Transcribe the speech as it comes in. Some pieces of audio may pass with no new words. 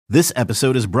This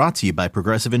episode is brought to you by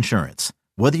Progressive Insurance.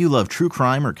 Whether you love true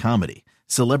crime or comedy,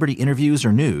 celebrity interviews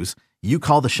or news, you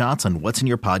call the shots on what's in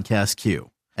your podcast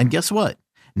queue. And guess what?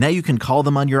 Now you can call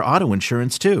them on your auto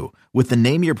insurance too with the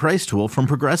Name Your Price tool from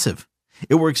Progressive.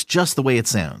 It works just the way it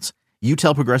sounds. You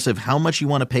tell Progressive how much you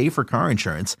want to pay for car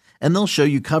insurance, and they'll show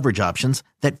you coverage options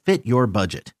that fit your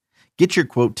budget. Get your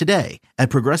quote today at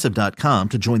Progressive.com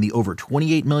to join the over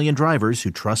 28 million drivers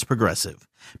who trust Progressive.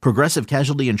 Progressive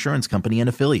Casualty Insurance Company and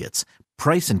Affiliates.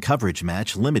 Price and coverage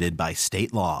match limited by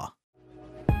state law.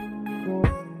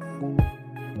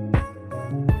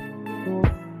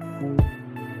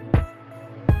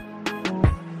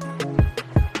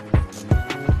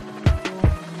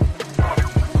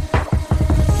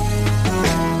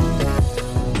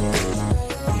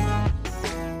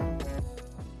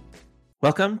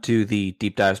 Welcome to the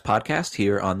Deep Dives podcast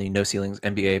here on the No Ceilings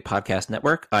NBA Podcast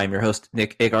Network. I'm your host,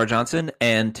 Nick Agar Johnson,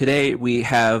 and today we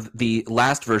have the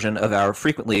last version of our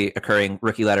frequently occurring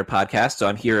Rookie Ladder podcast. So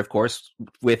I'm here, of course,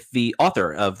 with the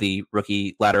author of the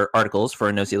Rookie Ladder articles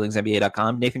for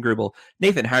NoCeilingsNBA.com, Nathan Grubel.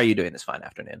 Nathan, how are you doing this fine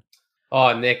afternoon?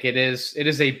 Oh, Nick, it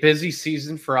is a busy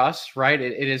season for us, right?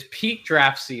 It is peak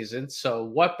draft season. So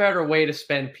what better way to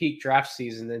spend peak draft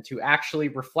season than to actually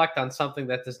reflect on something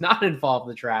that does not involve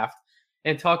the draft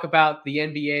and talk about the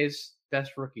NBA's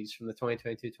best rookies from the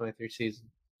 2022-23 season.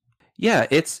 Yeah,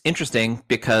 it's interesting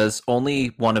because only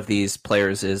one of these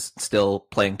players is still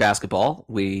playing basketball.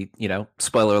 We,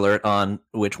 spoiler alert on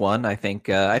which one. I think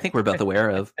we're both aware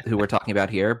of who we're talking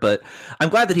about here, but I'm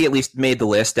glad that he at least made the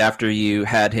list after you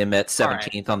had him at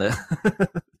 17th on the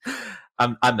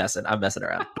I'm messing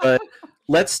around. But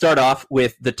let's start off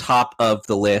with the top of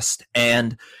the list.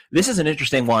 And this is an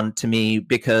interesting one to me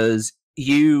because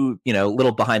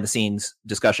little behind the scenes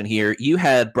discussion here, you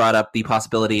had brought up the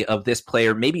possibility of this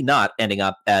player maybe not ending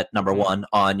up at number one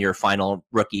on your final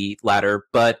rookie ladder,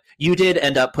 but you did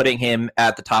end up putting him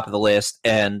at the top of the list,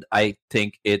 and I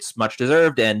think it's much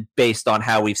deserved. And based on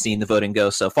how we've seen the voting go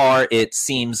so far, it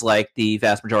seems like the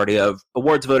vast majority of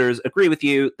awards voters agree with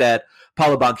you that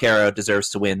Paolo Banchero deserves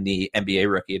to win the NBA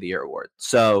Rookie of the Year award.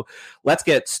 So let's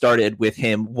get started with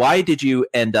him. Why did you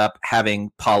end up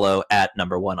having Paolo at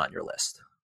number one on your list?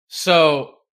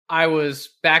 So I was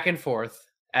back and forth,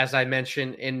 as I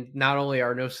mentioned, in not only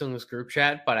our No Ceilings group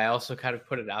chat, but I also kind of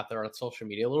put it out there on social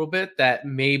media a little bit that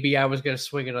maybe I was going to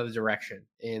swing another direction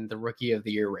in the Rookie of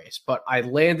the Year race. But I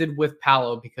landed with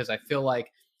Paolo because I feel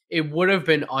like it would have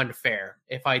been unfair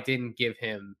if I didn't give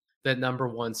him the number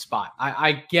one spot.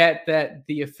 I get that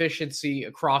the efficiency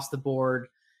across the board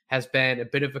has been a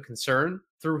bit of a concern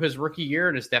through his rookie year,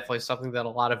 and it's definitely something that a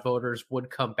lot of voters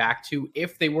would come back to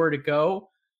if they were to go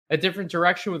a different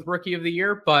direction with Rookie of the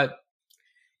Year. But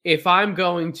if I'm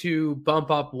going to bump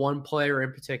up one player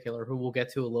in particular, who we'll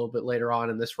get to a little bit later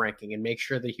on in this ranking, and make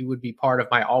sure that he would be part of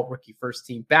my all-rookie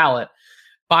first-team ballot,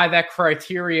 by that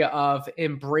criteria of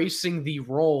embracing the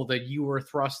role that you were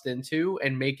thrust into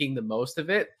and making the most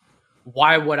of it,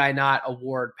 why would I not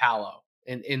award Paolo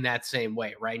in that same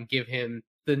way, right? And give him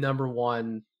the number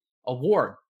one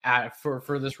award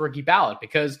for this rookie ballot,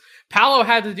 because Paolo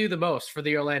had to do the most for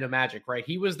the Orlando Magic, right?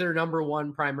 He was their number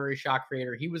one primary shot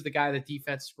creator. He was the guy that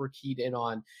defenses were keyed in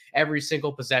on every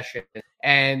single possession.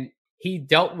 And he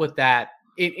dealt with that,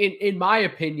 in my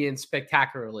opinion,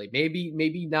 spectacularly.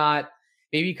 Maybe not.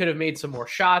 Maybe he could have made some more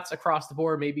shots across the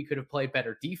board. Maybe he could have played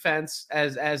better defense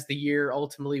as the year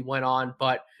ultimately went on.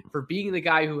 But for being the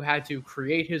guy who had to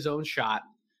create his own shot,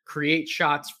 create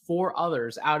shots for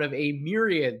others out of a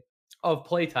myriad of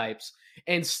play types,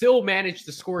 and still managed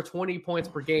to score 20 points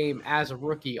per game as a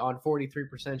rookie on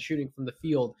 43% shooting from the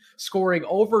field, scoring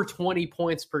over 20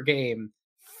 points per game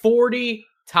 40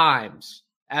 times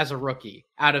as a rookie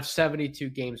out of 72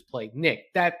 games played.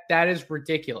 Nick, that is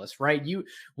ridiculous, right?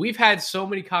 We've had so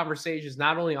many conversations,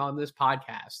 not only on this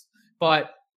podcast,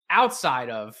 but outside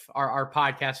of our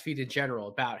podcast feed in general,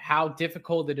 about how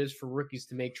difficult it is for rookies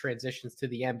to make transitions to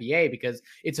the NBA, because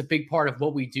it's a big part of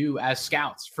what we do as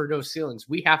scouts for No Ceilings.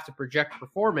 We have to project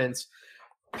performance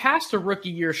past a rookie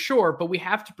year, sure, but we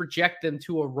have to project them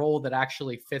to a role that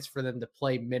actually fits for them to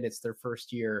play minutes their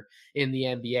first year in the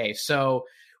NBA. So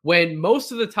when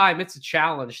most of the time it's a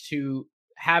challenge to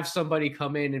have somebody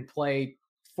come in and play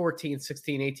 14,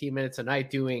 16, 18 minutes a night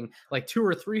doing like two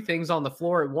or three things on the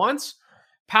floor at once,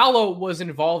 Paolo was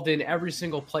involved in every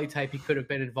single play type he could have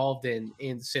been involved in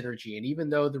synergy. And even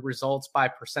though the results by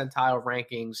percentile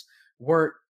rankings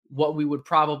weren't what we would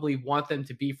probably want them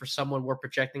to be for someone we're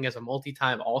projecting as a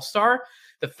multi-time all-star,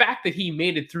 the fact that he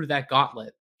made it through that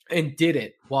gauntlet and did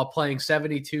it while playing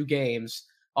 72 games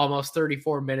almost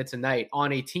 34 minutes a night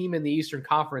on a team in the Eastern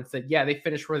Conference that, yeah, they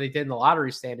finished where they did in the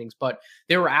lottery standings, but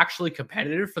they were actually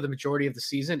competitive for the majority of the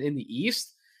season in the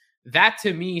East. That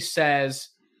to me says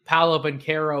Paolo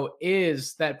Banchero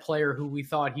is that player who we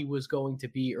thought he was going to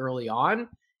be early on.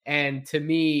 And to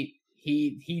me,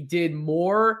 he did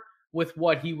more with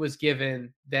what he was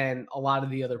given than a lot of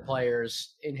the other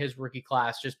players in his rookie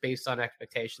class, just based on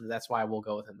expectations. That's why we'll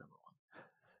go with him number one.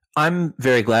 I'm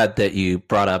very glad that you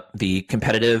brought up the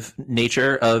competitive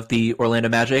nature of the Orlando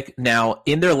Magic. Now,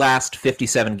 in their last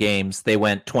 57 games, they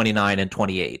went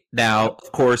 29-28. Now,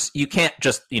 of course, you can't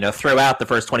just, throw out the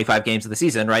first 25 games of the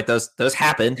season, right? Those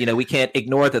happened. We can't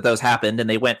ignore that those happened, and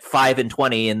they went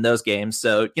 5-20 in those games.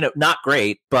 So, not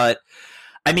great, but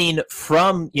I mean,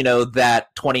 from, that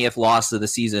 20th loss of the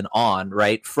season on,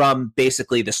 right, from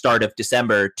basically the start of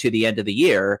December to the end of the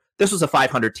year, this was a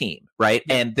 500 team, right?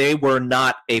 Yeah. And they were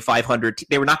not a 500,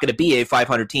 they were not going to be a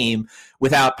 500 team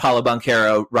without Paolo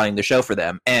Banchero running the show for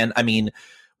them. And I mean,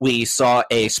 we saw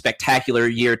a spectacular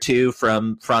year 2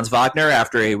 from Franz Wagner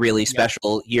after a really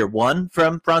special year 1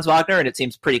 from Franz Wagner. And it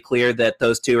seems pretty clear that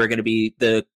those two are going to be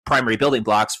the primary building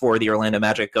blocks for the Orlando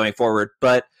Magic going forward.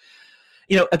 But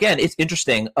again, it's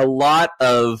interesting. A lot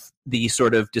of the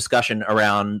sort of discussion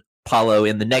around Paolo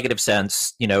in the negative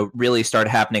sense, really started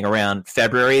happening around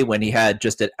February when he had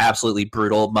just an absolutely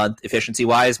brutal month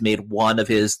efficiency-wise, made one of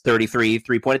his 33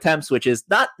 three-point attempts, which is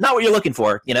not what you're looking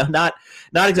for. Not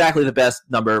exactly the best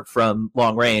number from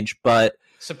long range, but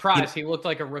surprise, he looked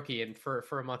like a rookie and for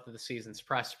a month of the season.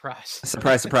 Surprise.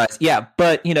 Surprise. Yeah,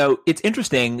 but it's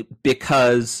interesting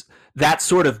because that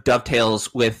sort of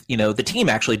dovetails with, the team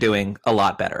actually doing a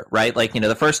lot better, right? Like,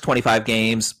 the first 25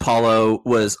 games, Paolo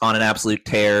was on an absolute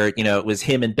tear. It was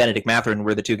him and Benedict Mathurin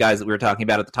were the two guys that we were talking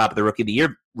about at the top of the Rookie of the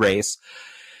Year race.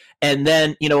 And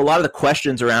then, a lot of the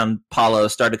questions around Paolo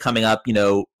started coming up,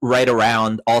 right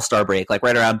around All-Star break, like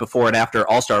right around before and after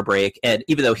All-Star break. And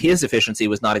even though his efficiency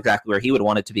was not exactly where he would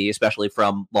want it to be, especially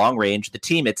from long range, the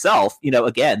team itself,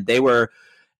 again, they were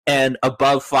an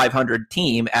above 500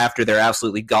 team after their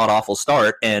absolutely god-awful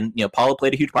start. And, Paolo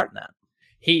played a huge part in that.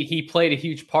 He played a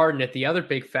huge part in it. The other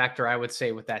big factor I would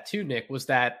say with that too, Nick, was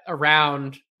that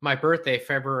around my birthday,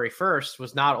 February 1st,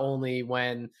 was not only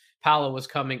when Paolo was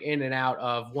coming in and out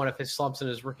of one of his slumps in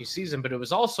his rookie season, but it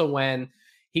was also when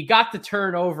he got to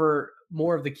turn over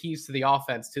more of the keys to the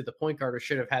offense to the point guard who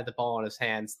should have had the ball in his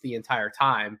hands the entire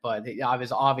time. But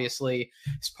obviously,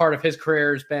 as part of his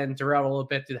career has been derailed a little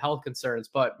bit due to health concerns.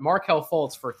 But Markelle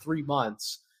Fultz for 3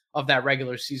 months of that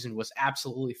regular season was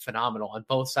absolutely phenomenal on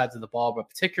both sides of the ball, but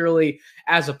particularly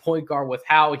as a point guard with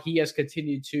how he has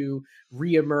continued to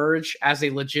reemerge as a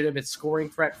legitimate scoring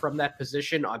threat from that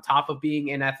position, on top of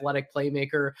being an athletic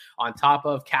playmaker, on top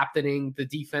of captaining the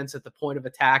defense at the point of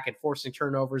attack and forcing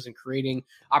turnovers and creating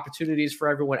opportunities for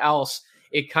everyone else.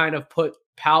 It kind of put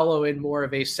Paolo in more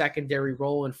of a secondary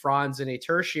role and Franz in a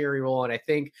tertiary role. And I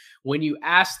think when you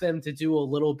ask them to do a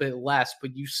little bit less,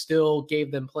 but you still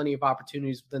gave them plenty of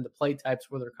opportunities within the play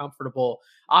types where they're comfortable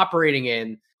operating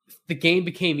in, the game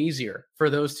became easier for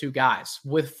those two guys,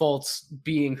 with Fultz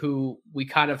being who we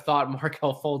kind of thought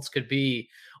Markelle Fultz could be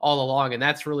all along. And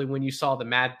that's really when you saw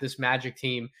this Magic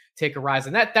team take a rise.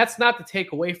 And that's not to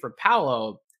take away from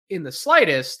Paolo in the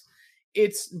slightest.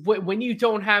 It's when you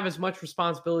don't have as much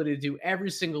responsibility to do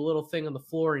every single little thing on the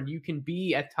floor, and you can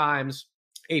be at times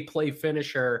a play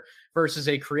finisher versus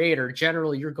a creator,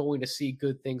 generally you're going to see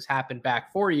good things happen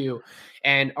back for you.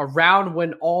 And around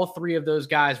when all three of those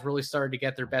guys really started to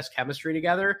get their best chemistry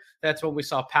together, that's when we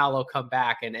saw Paolo come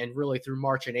back. And really through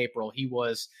March and April, he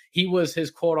was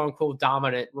his quote unquote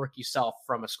dominant rookie self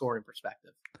from a scoring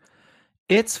perspective.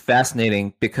 It's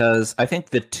fascinating because I think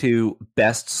the two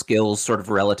best skills sort of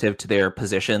relative to their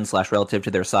position / relative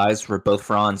to their size for both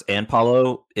Franz and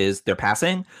Paolo is their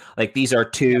passing. Like, these are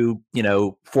two,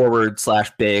 forward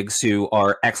 / bigs who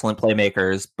are excellent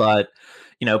playmakers, but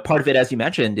part of it, as you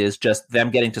mentioned, is just them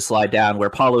getting to slide down, where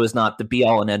Paolo is not the be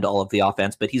all and end all of the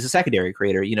offense, but he's a secondary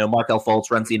creator. Markelle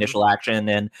Fultz runs the initial action,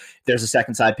 and if there's a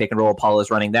second side pick and roll, Paolo's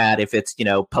running that. If it's,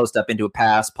 post up into a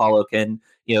pass, Paolo can,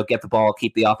 get the ball,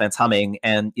 keep the offense humming.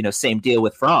 And, same deal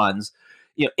with Franz.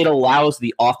 It allows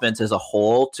the offense as a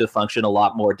whole to function a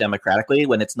lot more democratically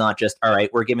when it's not just, all right,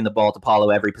 we're giving the ball to Paolo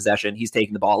every possession. He's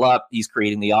taking the ball up. He's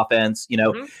creating the offense.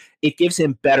 It gives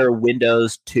him better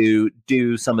windows to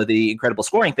do some of the incredible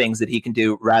scoring things that he can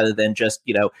do, rather than just,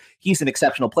 he's an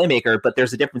exceptional playmaker, but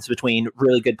there's a difference between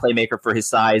really good playmaker for his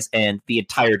size and the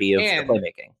entirety of the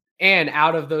playmaking. And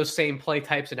out of those same play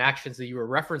types and actions that you were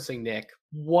referencing, Nick,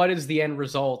 what is the end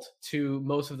result to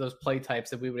most of those play types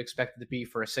that we would expect it to be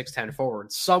for a 6'10 forward?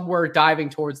 Somewhere diving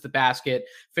towards the basket,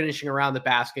 finishing around the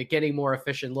basket, getting more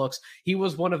efficient looks. He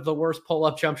was one of the worst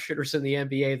pull-up jump shooters in the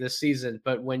NBA this season,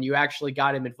 but when you actually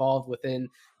got him involved within,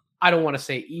 I don't want to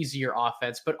say easier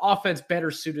offense, but offense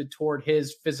better suited toward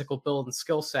his physical build and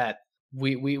skill set,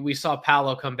 we saw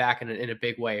Paolo come back in a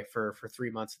big way for 3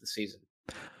 months of the season.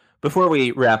 Before we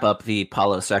wrap up the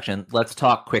Paolo section, let's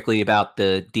talk quickly about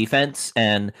the defense.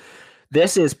 And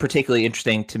this is particularly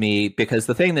interesting to me because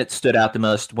the thing that stood out the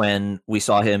most when we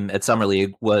saw him at Summer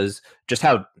League was just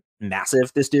how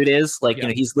massive this dude is. Like, you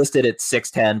know, he's listed at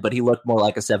 6'10", but he looked more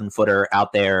like a 7-footer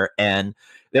out there. And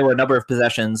there were a number of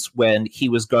possessions when he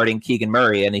was guarding Keegan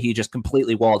Murray and he just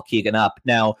completely walled Keegan up.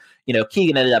 Now, you know,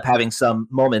 Keegan ended up having some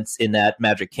moments in that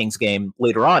Magic Kings game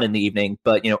later on in the evening,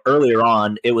 but, you know, earlier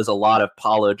on, it was a lot of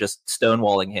Paolo just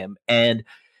stonewalling him. And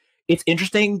it's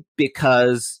interesting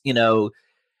because, you know,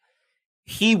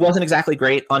 he wasn't exactly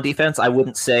great on defense. I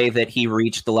wouldn't say that he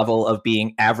reached the level of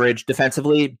being average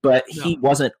defensively, but he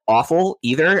wasn't awful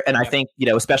either. And I think, you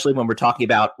know, especially when we're talking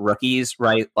about rookies,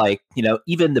 right? Like, you know,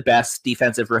 even the best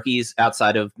defensive rookies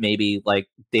outside of maybe like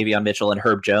Davion Mitchell and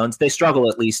Herb Jones, they struggle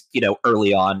at least, you know,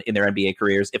 early on in their NBA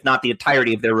careers, if not the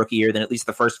entirety of their rookie year, then at least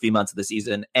the first few months of the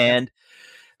season. And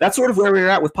that's sort of where we're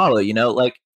at with Paolo, you know,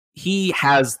 like he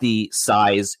has the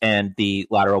size and the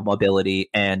lateral mobility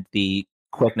and the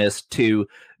quickness to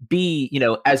be, you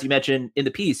know, as you mentioned in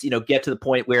the piece, you know, get to the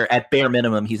point where at bare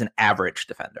minimum, he's an average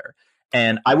defender.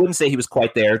 And I wouldn't say he was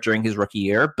quite there during his rookie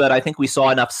year, but I think we saw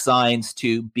enough signs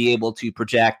to be able to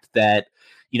project that,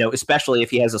 you know, especially if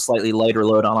he has a slightly lighter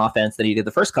load on offense than he did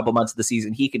the first couple months of the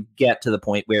season, he could get to the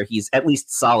point where he's at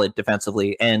least solid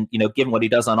defensively. And, you know, given what he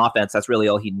does on offense, that's really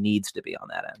all he needs to be on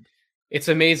that end. It's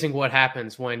amazing what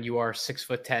happens when you are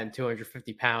 6'10",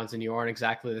 250 pounds, and you aren't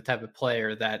exactly the type of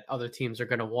player that other teams are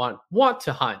going to want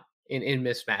to hunt in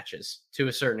mismatches to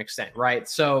a certain extent, right?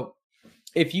 So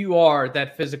if you are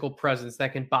that physical presence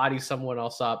that can body someone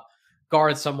else up,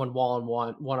 guard someone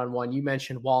one-on-one, you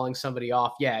mentioned walling somebody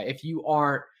off. Yeah, if you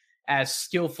aren't as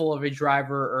skillful of a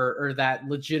driver or that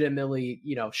legitimately,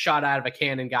 you know, shot out of a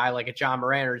cannon guy like a John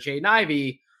Moran or Jaden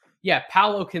Ivey, yeah,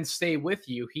 Paolo can stay with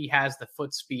you. He has the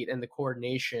foot speed and the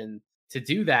coordination to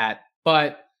do that.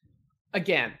 But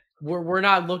again, we're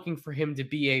not looking for him to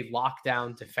be a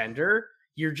lockdown defender.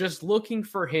 You're just looking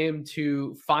for him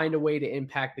to find a way to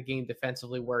impact the game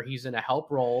defensively where he's in a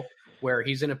help role, where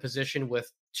he's in a position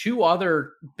with two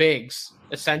other bigs,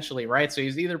 essentially, right? So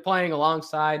he's either playing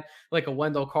alongside like a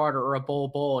Wendell Carter or a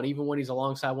Bull, and even when he's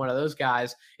alongside one of those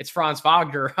guys, it's Franz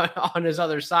Wagner on his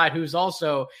other side, who's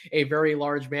also a very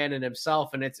large man in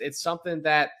himself. And it's something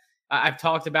that I've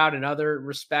talked about in other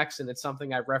respects, and it's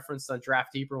something I referenced on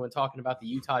Draft Deeper when talking about the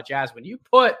Utah Jazz. When you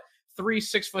put 3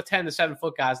 6'10" to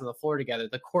 7-foot guys on the floor together,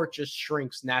 the court just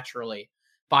shrinks naturally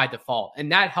by default. And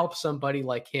that helps somebody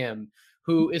like him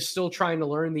who is still trying to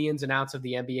learn the ins and outs of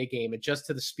the NBA game, adjust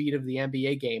to the speed of the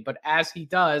NBA game. But as he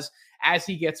does, as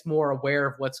he gets more aware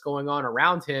of what's going on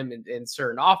around him in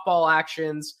certain off-ball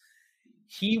actions,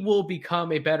 he will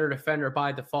become a better defender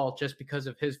by default just because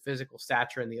of his physical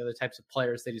stature and the other types of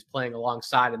players that he's playing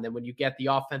alongside. And then when you get the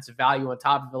offensive value on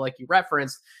top of it, like you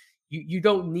referenced, you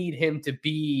don't need him to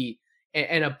be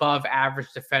an above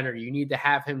average defender. You need to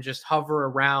have him just hover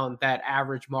around that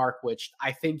average mark, which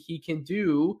I think he can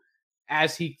do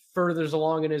as he furthers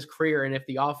along in his career. And if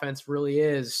the offense really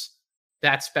is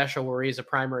that special where he's a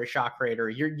primary shot creator,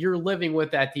 you're living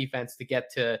with that defense to get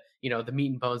to, you know, the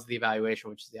meat and bones of the evaluation,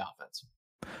 which is the offense.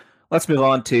 Let's move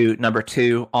on to number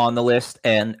 2 on the list.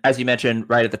 And as you mentioned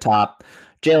right at the top,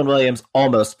 Jalen Williams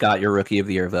almost got your Rookie of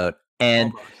the Year vote.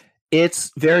 And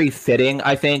it's very fitting,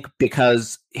 I think,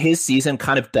 because his season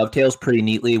kind of dovetails pretty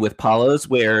neatly with Paolo's,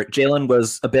 where Jalen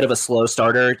was a bit of a slow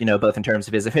starter, you know, both in terms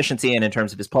of his efficiency and in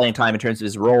terms of his playing time, in terms of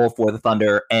his role for the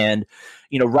Thunder. And,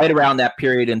 you know, right around that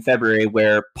period in February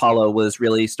where Paolo was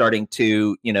really starting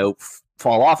to, you know,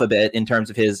 fall off a bit in terms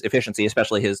of his efficiency,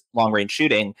 especially his long range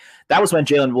shooting, that was when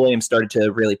Jalen Williams started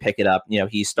to really pick it up. You know,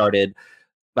 he started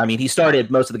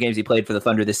most of the games he played for the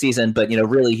Thunder this season, but, you know,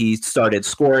 really he started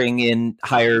scoring in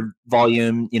higher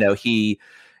volume. You know, he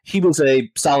was a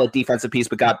solid defensive piece,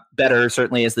 but got better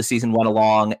certainly as the season went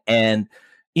along. And,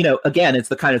 you know, again, it's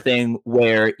the kind of thing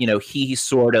where, you know, he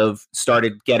sort of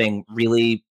started getting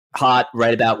really hot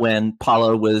right about when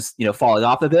Paolo was, you know, falling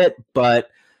off a bit. But,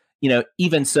 you know,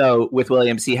 even so with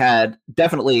Williams, he had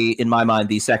definitely, in my mind,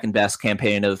 the second best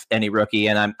campaign of any rookie.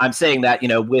 And I'm saying that, you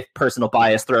know, with personal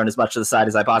bias thrown as much to the side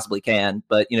as I possibly can.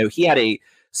 But, you know, he had a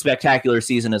spectacular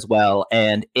season as well.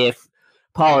 And if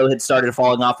Paolo had started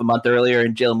falling off a month earlier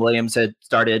and Jalen Williams had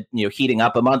started, heating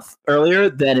up a month earlier,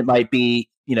 then it might be,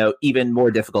 even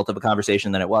more difficult of a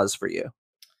conversation than it was for you.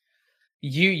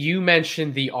 You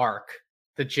mentioned the arc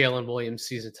that Jalen Williams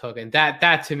season took, and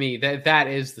that to me, that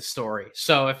is the story.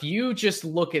 So if you just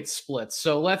look at splits,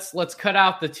 so let's cut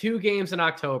out the 2 games in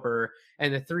October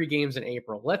and the 3 games in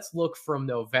April. Let's look from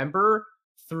November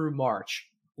through March.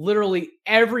 Literally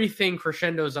everything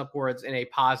crescendos upwards in a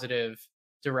positive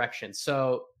direction.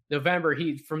 So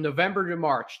from November to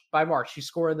March, by March, he's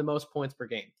scoring the most points per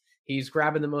game. He's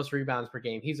grabbing the most rebounds per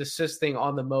game. He's assisting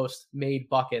on the most made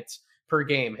buckets per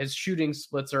game. His shooting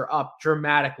splits are up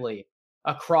dramatically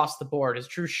across the board. His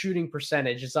true shooting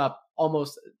percentage is up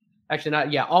almost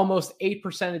 8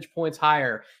 percentage points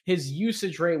higher. His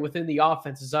usage rate within the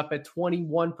offense is up at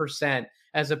 21%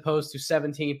 as opposed to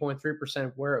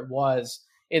 17.3% where it was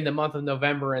in the month of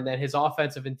November. And then his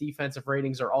offensive and defensive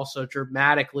ratings are also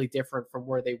dramatically different from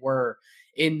where they were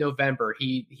in November.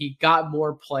 He got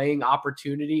more playing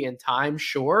opportunity and time,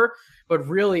 sure, but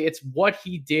really it's what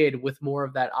he did with more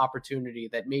of that opportunity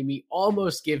that made me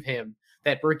almost give him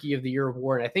that Rookie of the Year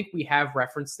award. And I think we have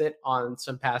referenced it on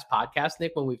some past podcasts,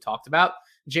 Nick, when we've talked about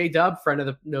J-Dub, friend of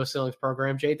the No Ceilings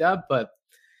program, J-Dub, but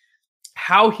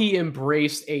how he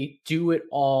embraced a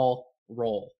do-it-all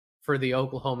role for the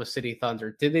Oklahoma City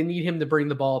Thunder. Did they need him to bring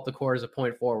the ball up the court as a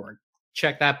point forward?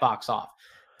 Check that box off.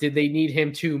 Did they need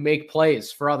him to make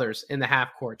plays for others in the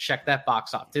half court? Check that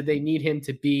box off. Did they need him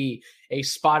to be a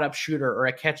spot-up shooter or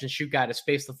a catch-and-shoot guy to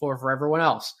space the floor for everyone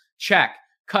else? Check.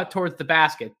 Cut towards the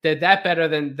basket. Did that better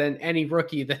than any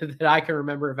rookie that I can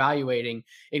remember evaluating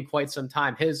in quite some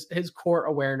time. His court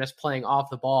awareness playing off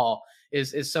the ball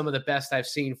is some of the best I've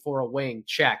seen for a wing.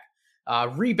 Check.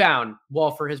 Rebound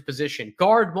well for his position.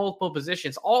 Guard multiple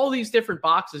positions. All these different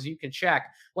boxes you can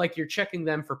check, like you're checking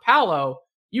them for Paolo.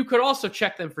 You could also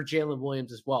check them for Jalen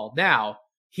Williams as well. Now,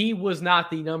 he was not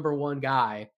the number one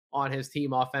guy on his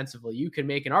team offensively. You can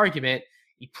make an argument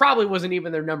he probably wasn't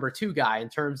even their number 2 guy in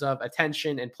terms of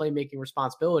attention and playmaking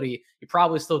responsibility. You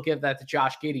probably still give that to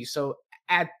Josh Giddey. So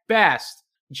at best,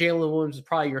 Jalen Williams is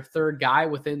probably your 3rd guy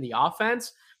within the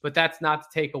offense, but that's not to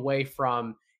take away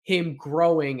from him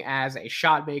growing as a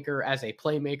shot maker, as a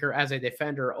playmaker, as a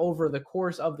defender over the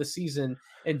course of the season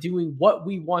and doing what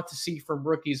we want to see from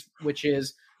rookies, which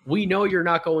is we know you're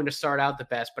not going to start out the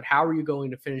best, but how are you going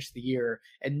to finish the year?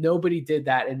 And nobody did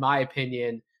that, in my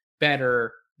opinion,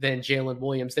 better than Jalen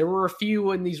Williams. There were a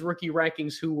few in these rookie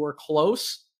rankings who were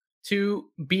close to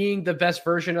being the best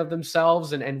version of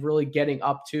themselves and really getting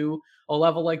up to a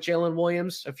level like Jalen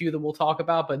Williams, a few that we'll talk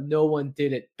about, but no one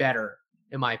did it better,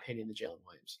 in my opinion, than Jalen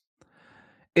Williams.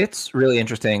 It's really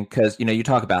interesting because, you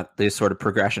talk about this sort of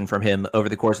progression from him over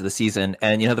the course of the season.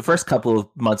 And, the first couple of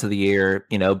months of the year,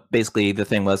 basically the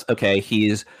thing was, okay,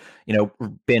 he's,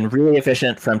 been really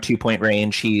efficient from 2-point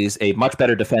range. He's a much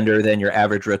better defender than your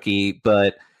average rookie,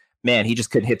 but man, he just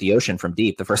couldn't hit the ocean from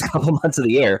deep the first couple months of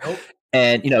the year. Nope.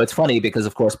 And, it's funny because,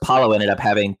 of course, Paolo ended up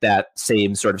having that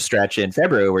same sort of stretch in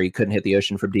February where he couldn't hit the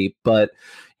ocean from deep. But,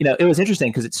 it was interesting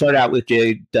because it started out with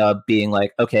J-Dub being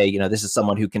like, okay, this is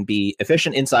someone who can be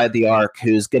efficient inside the arc,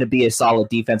 who's going to be a solid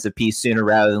defensive piece sooner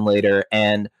rather than later.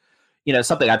 And,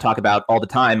 something I talk about all the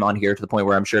time on here to the point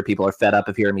where I'm sure people are fed up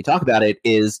of hearing me talk about it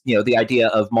is, the idea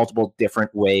of multiple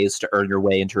different ways to earn your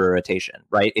way into a rotation,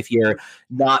 right? If you're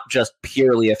not just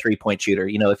purely a 3-point shooter,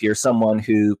 if you're someone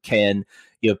who can,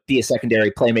 be a secondary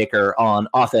playmaker on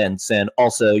offense and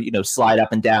also, slide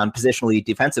up and down positionally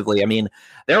defensively. I mean,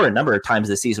 there were a number of times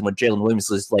this season when Jalen Williams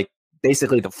was like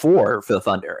basically the 4 for the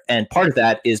Thunder. And part of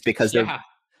that is because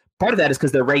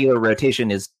their regular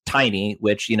rotation is tiny,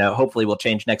 which, hopefully will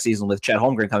change next season with Chet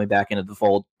Holmgren coming back into the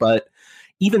fold. But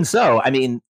even so, I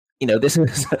mean, this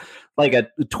is like a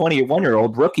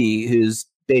 21-year-old rookie who's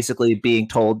basically being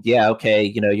told, yeah, okay,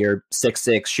 you're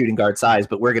 6'6" shooting guard size,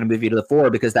 but we're going to move you to the 4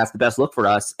 because that's the best look for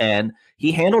us. And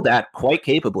he handled that quite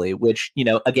capably, which,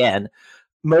 again,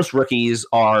 most rookies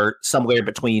are somewhere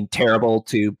between terrible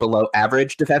to below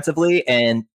average defensively.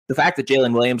 And the fact that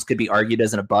Jalen Williams could be argued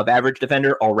as an above average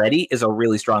defender already is a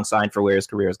really strong sign for where his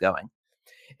career is going.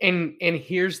 And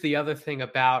here's the other thing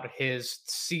about his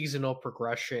seasonal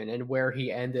progression and where he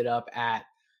ended up at.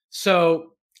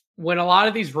 So when a lot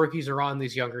of these rookies are on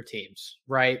these younger teams,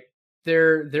 right,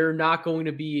 they're not going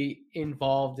to be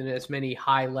involved in as many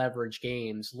high leverage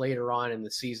games later on in the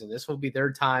season. This will be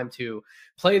their time to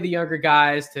play the younger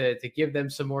guys, to give them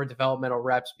some more developmental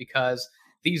reps, because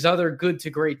these other good to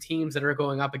great teams that are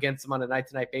going up against them on a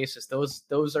night-to-night basis,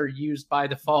 those are used by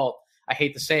default. I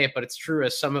hate to say it, but it's true,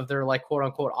 as some of their like quote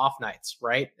unquote off nights,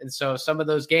 right? And so some of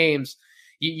those games,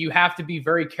 you have to be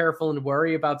very careful and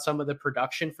worry about some of the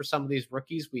production for some of these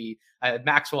rookies.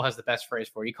 Maxwell has the best phrase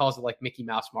for it. He calls it like Mickey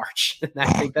Mouse March. And I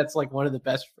think that's like one of the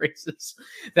best phrases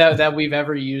that we've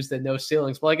ever used in No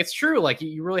Ceilings. But like, it's true. Like,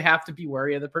 you really have to be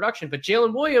wary of the production. But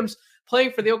Jalen Williams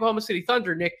playing for the Oklahoma City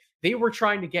Thunder, Nick, they were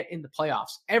trying to get in the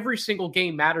playoffs. Every single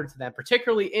game mattered to them,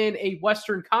 particularly in a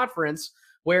Western Conference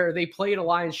where they played a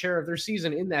lion's share of their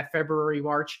season in that February,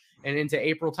 March, and into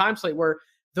April time slate, where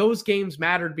those games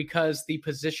mattered because the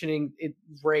positioning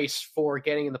race for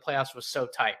getting in the playoffs was so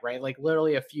tight, right? Like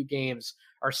literally a few games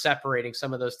are separating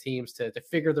some of those teams to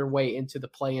figure their way into the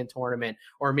play-in tournament,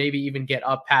 or maybe even get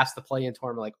up past the play-in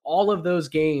tournament. Like all of those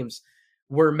games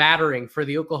were mattering for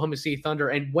the Oklahoma City Thunder.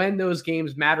 And when those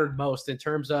games mattered most in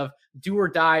terms of do or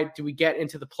die, do we get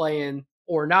into the play-in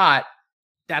or not?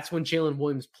 That's when Jalen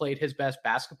Williams played his best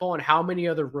basketball. And how many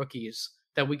other rookies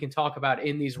that we can talk about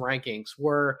in these rankings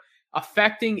were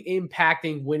affecting,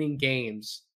 impacting, winning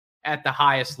games at the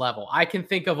highest level. I can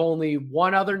think of only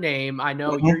one other name. I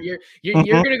know you're going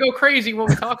to go crazy when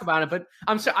we talk about it, but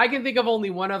I can think of only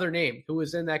one other name who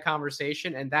was in that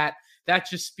conversation, and that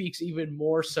just speaks even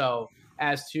more so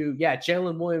as to,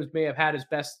 Jalen Williams may have had his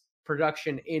best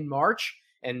production in March,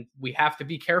 and we have to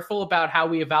be careful about how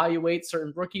we evaluate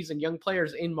certain rookies and young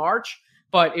players in March,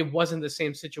 but it wasn't the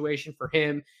same situation for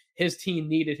him. His team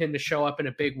needed him to show up in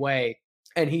a big way,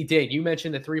 and he did. You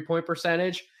mentioned the 3-point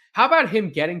percentage. How about him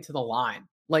getting to the line?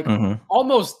 Like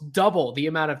almost double the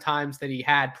amount of times that he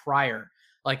had prior,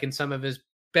 like in some of his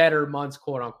better months,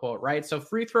 quote unquote, right? So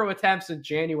free throw attempts in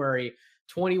January,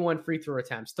 21 free throw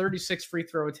attempts, 36 free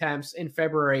throw attempts in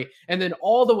February, and then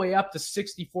all the way up to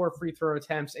 64 free throw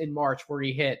attempts in March, where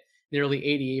he hit nearly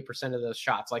 88% of those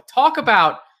shots. Like, talk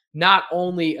about not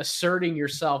only asserting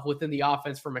yourself within the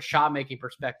offense from a shot-making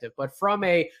perspective, but from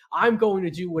I'm going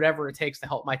to do whatever it takes to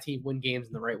help my team win games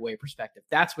in the right way perspective.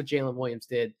 That's what Jalen Williams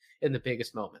did in the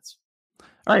biggest moments.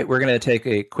 All right, we're going to take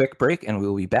a quick break, and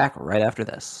we'll be back right after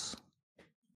this.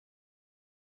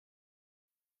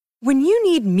 When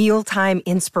you need mealtime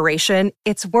inspiration,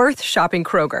 it's worth shopping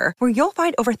Kroger, where you'll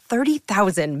find over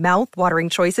 30,000 mouth-watering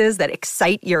choices that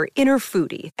excite your inner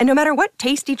foodie. And no matter what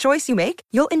tasty choice you make,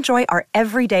 you'll enjoy our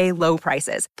everyday low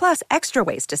prices, plus extra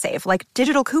ways to save, like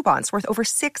digital coupons worth over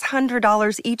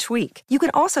 $600 each week. You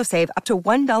can also save up to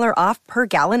 $1 off per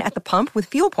gallon at the pump with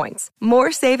fuel points.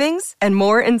 More savings and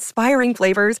more inspiring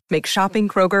flavors make shopping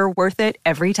Kroger worth it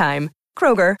every time.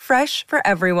 Kroger, fresh for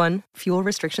everyone. Fuel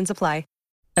restrictions apply.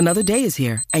 Another day is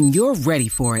here, and you're ready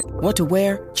for it. What to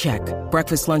wear? Check.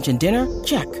 Breakfast, lunch, and dinner?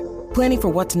 Check. Planning for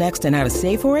what's next and how to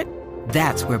save for it?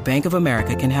 That's where Bank of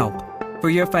America can help. For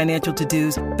your financial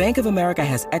to-dos, Bank of America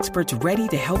has experts ready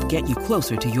to help get you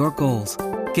closer to your goals.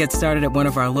 Get started at one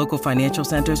of our local financial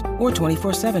centers or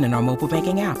 24/7 in our mobile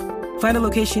banking app. Find a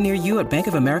location near you at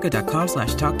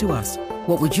bankofamerica.com/talktous.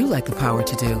 What would you like the power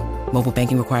to do? Mobile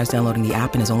banking requires downloading the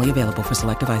app and is only available for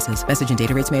select devices. Message and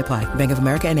data rates may apply. Bank of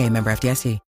America NA, member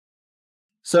FDIC.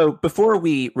 So before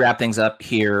we wrap things up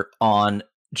here on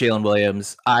Jalen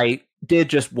Williams, I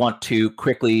did just want to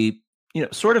quickly,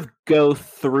 sort of go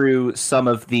through some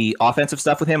of the offensive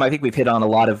stuff with him. I think we've hit on a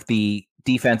lot of the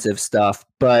defensive stuff,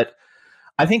 but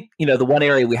I think, the one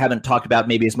area we haven't talked about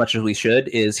maybe as much as we should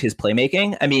is his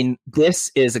playmaking. I mean,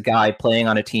 this is a guy playing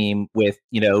on a team with,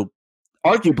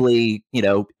 arguably,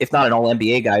 if not an all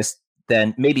NBA guys,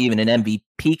 then maybe even an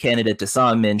MVP candidate to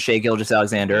some in Shai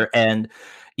Gilgeous-Alexander. And,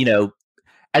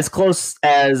 as close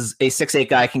as a 6'8"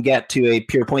 guy can get to a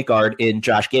pure point guard in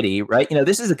Josh Giddey, right?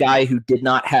 This is a guy who did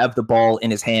not have the ball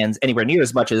in his hands anywhere near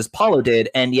as much as Paolo did,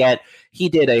 and yet he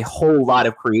did a whole lot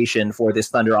of creation for this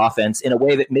Thunder offense in a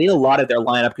way that made a lot of their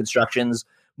lineup constructions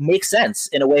make sense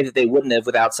in a way that they wouldn't have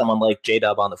without someone like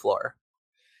J-Dub on the floor.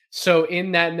 So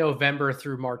in that November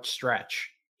through March stretch,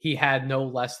 he had no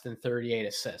less than 38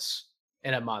 assists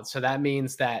in a month. So that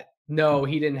means that, no,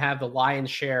 he didn't have the lion's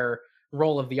share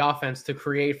role of the offense to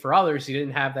create for others. He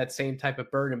didn't have that same type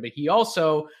of burden, but he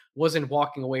also wasn't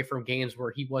walking away from games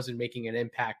where he wasn't making an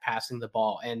impact passing the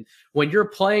ball. And when you're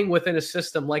playing within a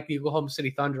system like the Oklahoma City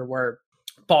Thunder, where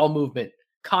ball movement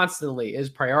constantly is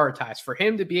prioritized, for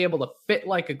him to be able to fit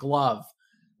like a glove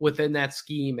within that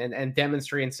scheme and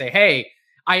demonstrate and say, hey,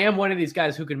 I am one of these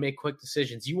guys who can make quick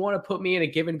decisions. You want to put me in a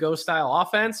give and go style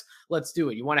offense? Let's do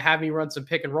it. You want to have me run some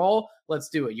pick and roll? Let's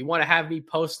do it. You want to have me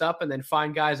post up and then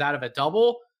find guys out of a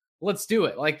double? Let's do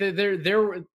it. Like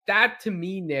that to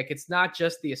me, Nick, it's not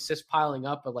just the assist piling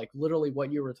up, but like literally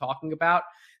what you were talking about,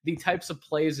 the types of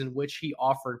plays in which he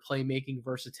offered playmaking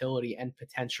versatility and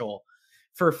potential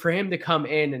for him to come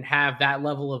in and have that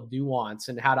level of nuance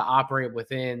and how to operate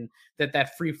within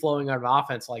that free flowing of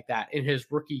offense like that in his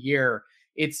rookie year.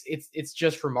 it's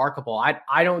just remarkable.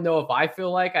 I don't know if I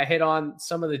feel like I hit on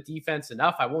some of the defense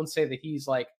enough. I won't say that he's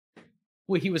like,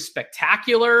 well, he was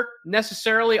spectacular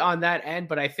necessarily on that end,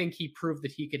 but I think he proved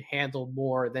that he could handle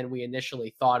more than we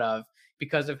initially thought of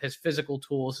because of his physical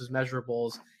tools, his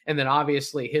measurables, and then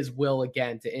obviously his will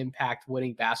again to impact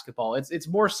winning basketball. It's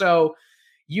more so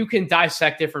you can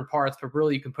dissect different parts, but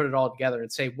really you can put it all together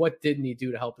and say, what didn't he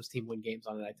do to help his team win games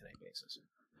on a night-to-night basis?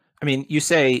 I mean, you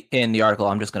say in the article,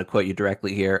 I'm just going to quote you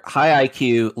directly here, high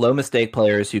IQ, low mistake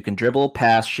players who can dribble,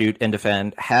 pass, shoot, and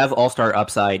defend have all-star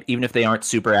upside, even if they aren't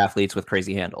super athletes with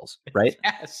crazy handles, right?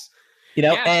 Yes. You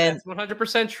know, yes, and that's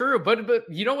 100% true. But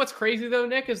you know what's crazy though,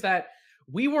 Nick, is that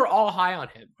we were all high on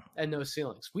him and those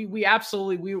ceilings. We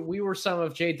absolutely, we were some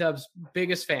of J-Dub's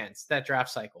biggest fans that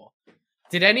draft cycle.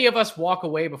 Did any of us walk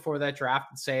away before that draft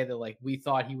and say that like we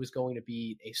thought he was going to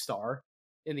be a star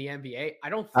in the NBA? I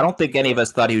don't think any of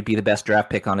us thought he would be the best draft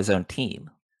pick on his own team.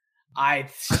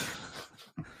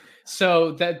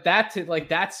 So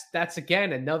that's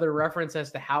again another reference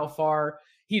as to how far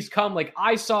he's come. Like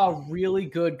I saw a really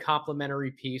good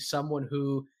complimentary piece, someone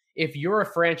who, if you're a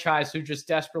franchise who just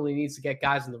desperately needs to get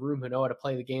guys in the room who know how to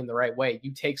play the game the right way,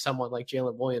 you take someone like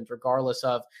Jalen Williams, regardless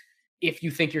of if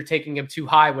you think you're taking him too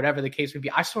high, whatever the case may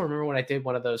be. I still remember when I did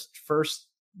one of those first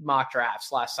mock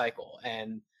drafts last cycle,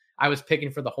 and I was picking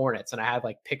for the Hornets, and I had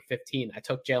like pick 15. I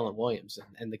took Jalen Williams,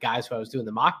 and the guys who I was doing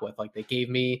the mock with, like they gave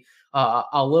me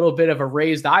a little bit of a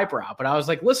raised eyebrow. But I was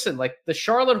like, listen, like the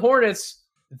Charlotte Hornets,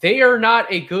 they are not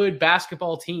a good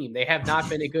basketball team. They have not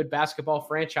been a good basketball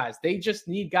franchise. They just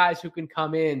need guys who can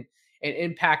come in and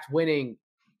impact winning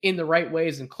in the right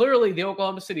ways. And clearly the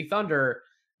Oklahoma City Thunder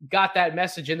got that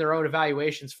message in their own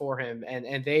evaluations for him.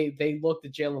 And they looked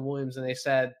at Jalen Williams and they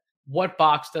said, what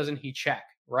box doesn't he check?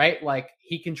 Right? Like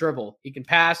he can dribble, he can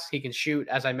pass, he can shoot.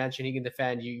 As I mentioned, he can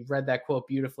defend. You read that quote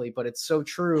beautifully, but it's so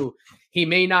true. He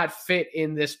may not fit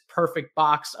in this perfect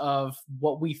box of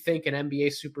what we think an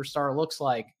NBA superstar looks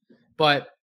like, but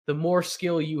the more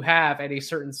skill you have at a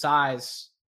certain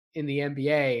size in the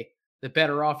NBA, the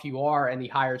better off you are and the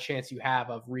higher chance you have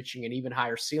of reaching an even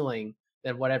higher ceiling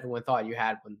than what everyone thought you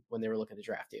had when they were looking to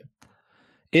draft you.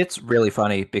 It's really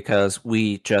funny because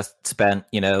we just spent,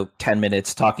 10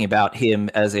 minutes talking about him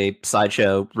as a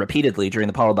sideshow repeatedly during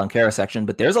the Paolo Banchero section,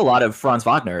 but there's a lot of Franz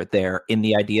Wagner there in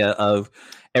the idea of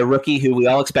a rookie who we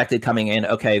all expected coming in.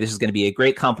 Okay, this is going to be a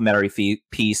great complementary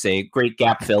piece, a great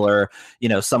gap filler,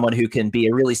 someone who can be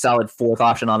a really solid fourth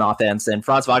option on offense. And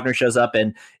Franz Wagner shows up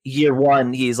in year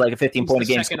one, he's like a 15-point a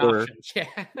game scorer. Yeah.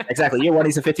 Exactly. Year one,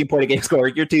 he's a 15-point a game scorer.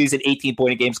 Year two, he's an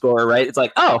 18-point a game scorer, right? It's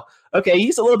like, oh, okay,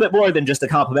 he's a little bit more than just a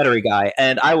complimentary guy.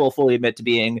 And I will fully admit to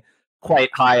being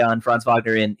quite high on Franz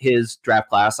Wagner in his draft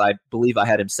class. I believe I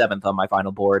had him 7th on my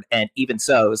final board. And even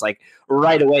so, it was like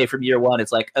right away from year one,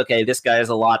 it's like, okay, this guy is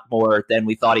a lot more than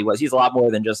we thought he was. He's a lot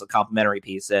more than just a complimentary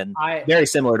piece, and very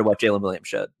similar to what Jalen Williams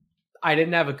showed. I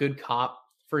didn't have a good comp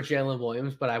for Jalen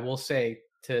Williams, but I will say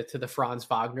to the Franz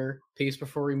Wagner piece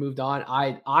before we moved on,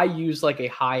 I used like a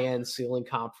high-end ceiling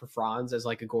comp for Franz as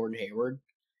like a Gordon Hayward.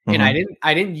 And I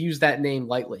didn't use that name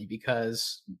lightly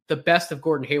because the best of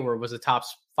Gordon Hayward was a top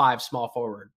 5 small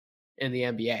forward in the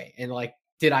NBA. And like,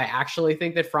 did I actually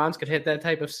think that Franz could hit that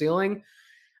type of ceiling?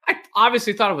 I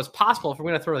obviously thought it was possible if we're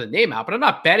going to throw the name out, but I'm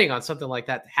not betting on something like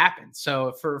that to happen.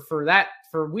 So for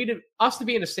us to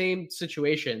be in the same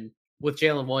situation with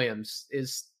Jalen Williams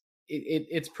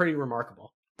it's pretty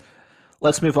remarkable.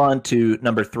 Let's move on to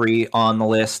number 3 on the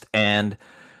list. And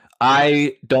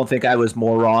I don't think I was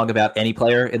more wrong about any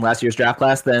player in last year's draft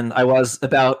class than I was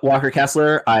about Walker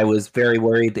Kessler. I was very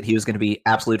worried that he was going to be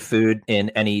absolute food in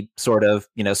any sort of,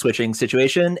 switching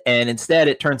situation. And instead,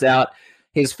 it turns out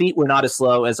his feet were not as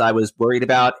slow as I was worried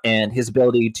about. And his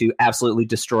ability to absolutely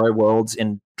destroy worlds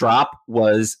in drop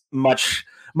was much,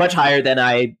 much higher than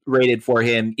I rated for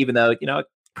him, even though,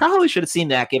 probably should have seen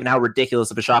that given how ridiculous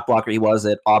of a shot blocker he was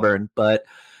at Auburn. But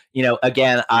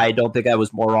again, I don't think I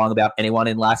was more wrong about anyone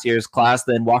in last year's class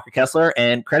than Walker Kessler,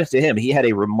 and credit to him. He had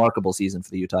a remarkable season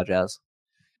for the Utah Jazz.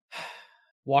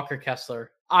 Walker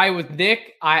Kessler. I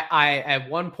at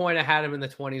one point I had him in the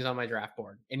 20s on my draft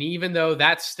board. And even though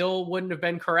that still wouldn't have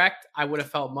been correct, I would have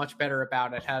felt much better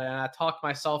about it had I talked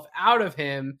myself out of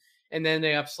him and then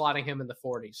they up slotting him in the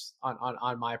 40s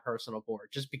on my personal board,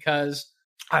 just because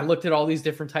I looked at all these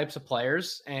different types of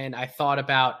players and I thought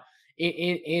about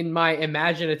in my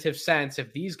imaginative sense,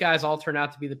 if these guys all turn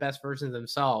out to be the best versions of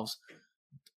themselves,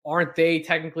 aren't they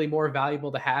technically more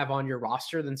valuable to have on your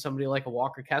roster than somebody like a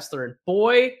Walker Kessler? And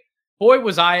boy,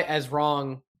 was I as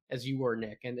wrong as you were,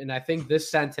 Nick. And I think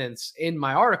this sentence in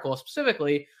my article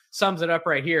specifically sums it up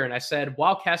right here. And I said,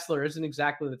 while Kessler isn't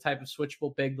exactly the type of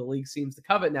switchable big the league seems to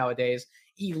covet nowadays,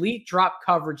 elite drop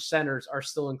coverage centers are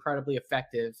still incredibly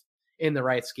effective in the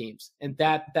right schemes. And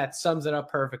that sums it up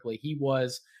perfectly. He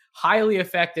was highly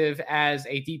effective as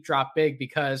a deep drop big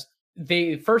because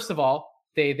they, first of all,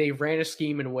 they ran a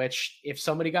scheme in which if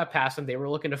somebody got past them, they were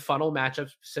looking to funnel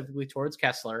matchups specifically towards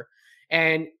Kessler.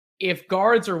 And if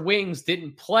guards or wings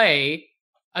didn't play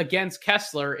against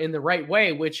Kessler in the right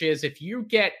way, which is if you're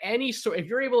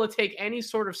able to take any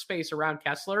sort of space around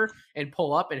Kessler and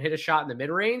pull up and hit a shot in the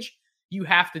mid-range, you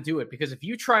have to do it. Because if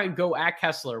you try and go at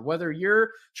Kessler, whether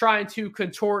you're trying to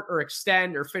contort or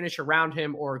extend or finish around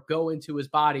him or go into his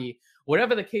body,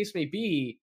 whatever the case may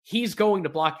be, he's going to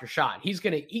block your shot. He's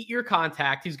going to eat your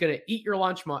contact. He's going to eat your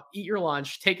lunch,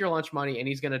 take your lunch money, and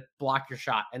he's going to block your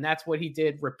shot. And that's what he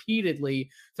did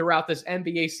repeatedly throughout this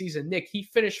NBA season. Nick, he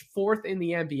finished 4th in the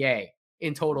NBA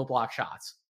in total block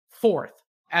shots. 4th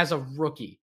as a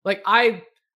rookie. Like,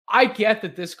 I get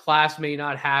that this class may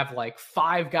not have like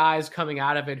 5 guys coming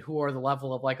out of it who are the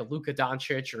level of like a Luka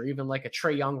Doncic or even like a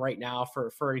Trae Young right now,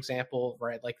 for example,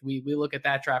 right? Like we look at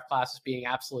that draft class as being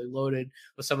absolutely loaded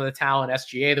with some of the talent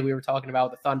SGA that we were talking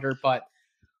about with the Thunder. But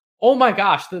oh my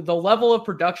gosh, the level of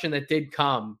production that did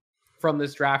come from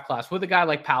this draft class with a guy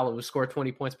like Paolo who scored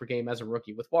 20 points per game as a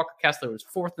rookie, with Walker Kessler who was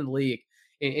 4th in the league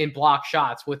in block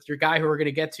shots, with your guy who we're going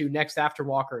to get to next after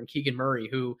Walker and Keegan Murray,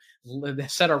 who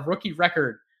set a rookie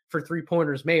record for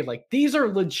 3-pointers made. Like, these are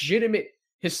legitimate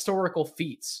historical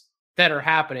feats that are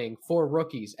happening for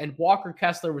rookies. And Walker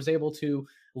Kessler was able to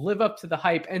live up to the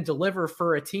hype and deliver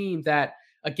for a team that,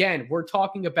 again, we're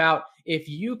talking about if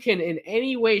you can in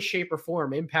any way, shape, or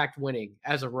form impact winning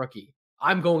as a rookie,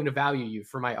 I'm going to value you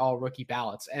for my all rookie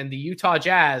ballots. And the Utah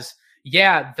Jazz,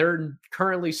 yeah, they're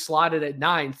currently slotted at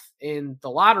 9th in the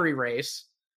lottery race.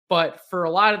 But for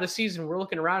a lot of the season, we're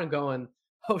looking around and going,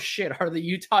 oh shit, are the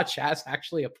Utah Jazz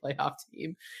actually a playoff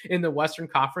team in the Western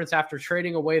Conference after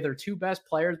trading away their 2 best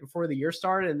players before the year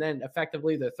started and then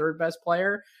effectively the 3rd best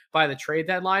player by the trade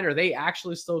deadline? Are they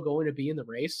actually still going to be in the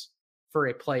race for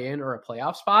a play-in or a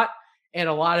playoff spot? And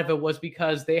a lot of it was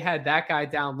because they had that guy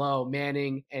down low,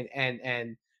 manning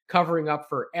and covering up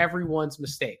for everyone's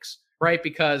mistakes, right?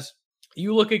 Because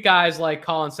you look at guys like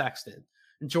Colin Sexton,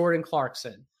 Jordan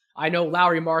Clarkson. I know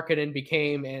Lauri Markkanen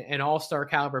became an all-star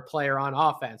caliber player on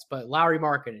offense, but Lauri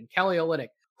Markkanen, Kelly Olynyk,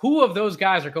 who of those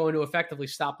guys are going to effectively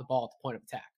stop the ball at the point of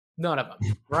attack? None of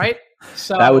them, right?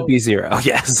 So that would be 0,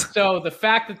 yes. So the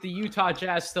fact that the Utah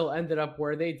Jazz still ended up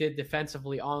where they did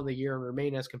defensively on the year and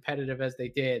remain as competitive as they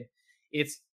did,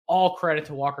 it's all credit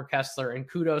to Walker Kessler, and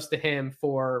kudos to him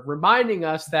for reminding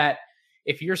us that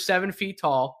if you're 7 feet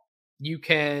tall, you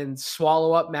can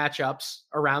swallow up matchups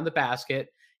around the basket.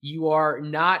 You are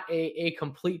not a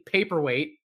complete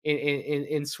paperweight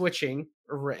in switching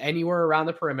anywhere around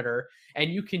the perimeter,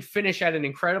 and you can finish at an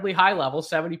incredibly high level,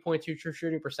 70.2 true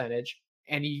shooting percentage.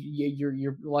 And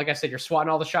you're like I said, you're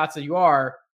swatting all the shots that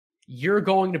you're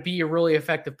going to be a really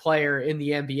effective player in the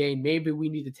NBA. Maybe we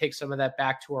need to take some of that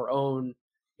back to our own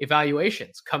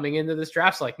evaluations coming into this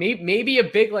draft. So like maybe a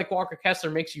big like Walker Kessler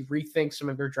makes you rethink some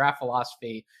of your draft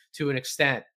philosophy to an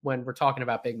extent when we're talking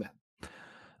about big men.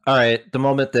 All right, the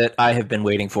moment that I have been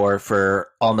waiting for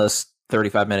almost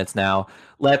 35 minutes now.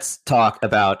 Let's talk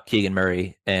about Keegan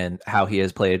Murray and how he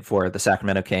has played for the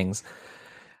Sacramento Kings.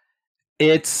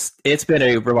 It's been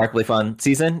a remarkably fun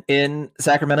season in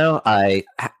Sacramento. I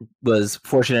was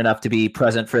fortunate enough to be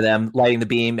present for them lighting the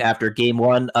beam after game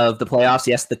 1 of the playoffs.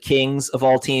 Yes, the Kings of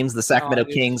all teams, the Sacramento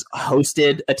Kings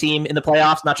hosted a team in the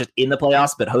playoffs, not just in the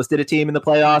playoffs, but hosted a team in the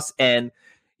playoffs. And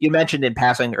you mentioned in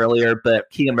passing earlier, but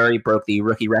Keegan Murray broke the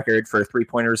rookie record for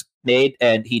 3-pointers made,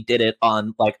 and he did it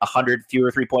on like 100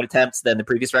 fewer 3-point attempts than the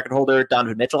previous record holder,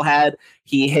 Donovan Mitchell, had.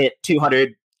 He hit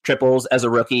 200 triples as a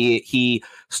rookie. He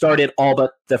started all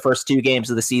but the first 2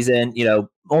 games of the season,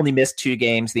 only missed 2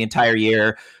 games the entire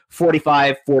year,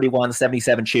 45, 41,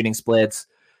 77 shooting splits.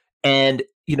 And,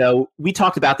 we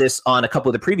talked about this on a couple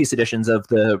of the previous editions of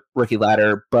the rookie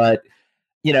ladder, but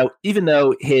even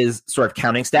though his sort of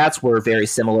counting stats were very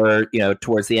similar,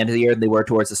 towards the end of the year than they were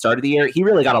towards the start of the year, he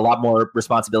really got a lot more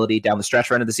responsibility down the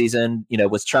stretch run of the season,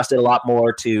 was trusted a lot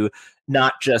more to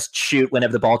not just shoot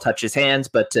whenever the ball touched his hands,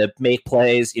 but to make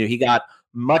plays. He got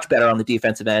much better on the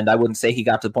defensive end. I wouldn't say he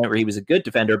got to the point where he was a good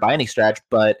defender by any stretch,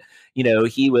 but,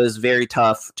 he was very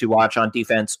tough to watch on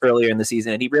defense earlier in the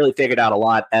season, and he really figured out a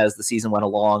lot as the season went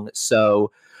along.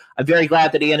 So I'm very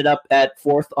glad that he ended up at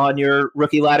 4th on your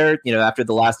rookie ladder. After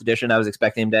the last edition, I was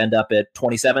expecting him to end up at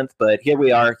 27th, but here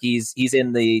we are. He's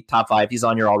in the top 5. He's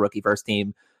on your all rookie first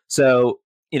team. So,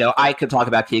 I could talk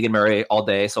about Keegan Murray all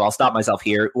day, so I'll stop myself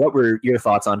here. What were your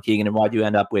thoughts on Keegan, and why do you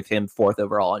end up with him 4th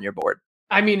overall on your board?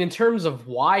 I mean, in terms of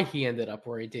why he ended up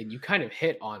where he did, you kind of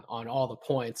hit on all the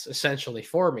points essentially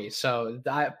for me. So,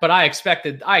 I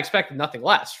expected nothing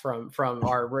less from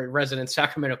our resident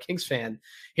Sacramento Kings fan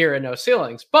here at No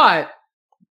Ceilings. But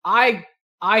I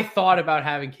thought about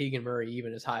having Keegan Murray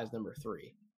even as high as number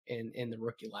 3 in the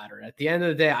rookie ladder. And at the end of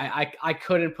the day, I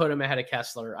couldn't put him ahead of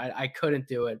Kessler. I couldn't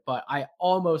do it, but I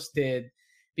almost did,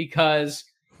 because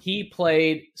he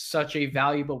played such a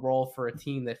valuable role for a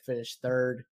team that finished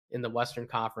 3rd in the Western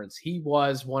Conference. He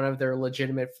was one of their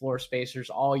legitimate floor spacers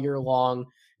all year long,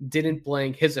 didn't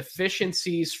blink. His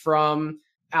efficiencies from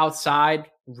outside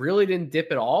really didn't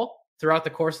dip at all throughout the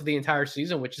course of the entire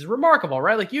season, which is remarkable,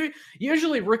 right? Like,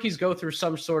 usually rookies go through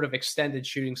some sort of extended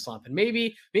shooting slump, and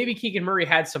maybe Keegan Murray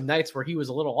had some nights where he was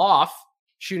a little off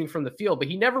shooting from the field, but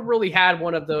he never really had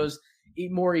one of those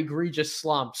more egregious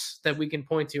slumps that we can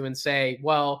point to and say,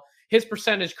 well, his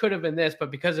percentage could have been this,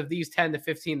 but because of these 10 to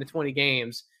 15 to 20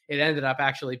 games, it ended up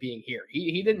actually being here.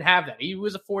 He didn't have that. He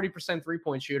was a 40%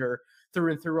 three-point shooter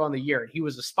through and through on the year. He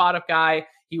was a spot-up guy.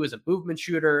 He was a movement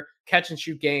shooter,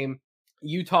 catch-and-shoot game.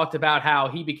 You talked about how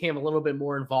he became a little bit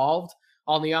more involved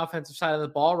on the offensive side of the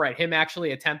ball, right? Him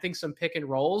actually attempting some pick and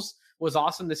rolls was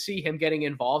awesome to see. Him getting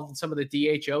involved in some of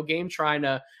the DHO game, trying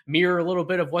to mirror a little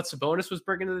bit of what Sabonis was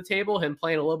bringing to the table, him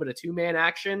playing a little bit of two-man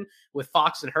action with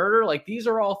Fox and Herter. Like, these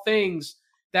are all things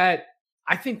that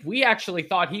I think we actually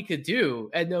thought he could do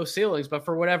at No Ceilings, but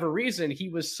for whatever reason, he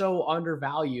was so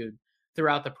undervalued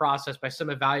throughout the process by some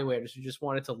evaluators who just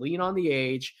wanted to lean on the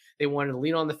age. They wanted to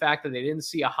lean on the fact that they didn't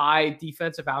see a high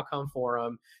defensive outcome for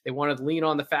him. They wanted to lean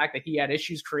on the fact that he had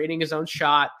issues creating his own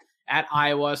shot at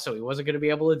Iowa, so he wasn't going to be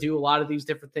able to do a lot of these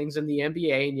different things in the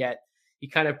NBA, and yet he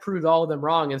kind of proved all of them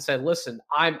wrong and said, listen,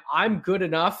 I'm good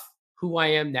enough who I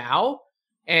am now,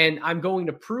 and I'm going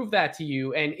to prove that to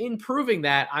you. And in proving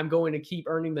that, I'm going to keep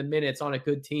earning the minutes on a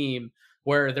good team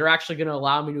where they're actually going to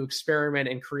allow me to experiment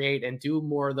and create and do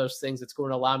more of those things that's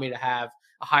going to allow me to have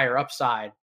a higher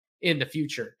upside in the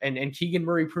future. And Keegan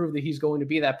Murray proved that he's going to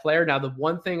be that player. Now, the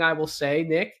one thing I will say,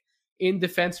 Nick, in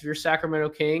defense of your Sacramento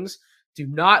Kings, do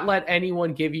not let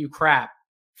anyone give you crap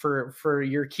for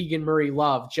your Keegan Murray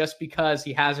love just because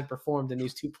he hasn't performed in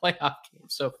these 2 playoff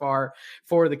games so far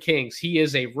for the Kings. He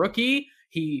is a rookie.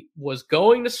 He was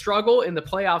going to struggle in the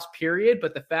playoffs, period.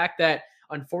 But the fact that,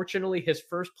 unfortunately, his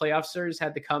first playoff series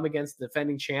had to come against the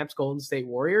defending champs, Golden State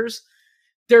Warriors,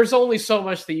 there's only so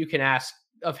much that you can ask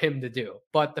of him to do.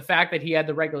 But the fact that he had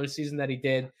the regular season that he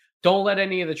did, don't let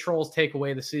any of the trolls take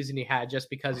away the season he had just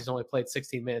because he's only played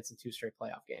 16 minutes in 2 straight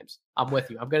playoff games. I'm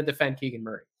with you. I'm going to defend Keegan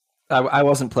Murray. I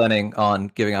wasn't planning on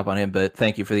giving up on him, but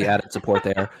thank you for the added support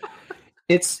there.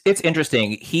 It's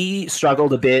interesting. He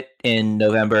struggled a bit in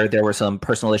November. There were some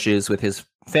personal issues with his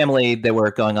family that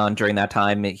were going on during that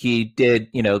time. He did,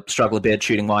 struggle a bit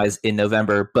shooting wise in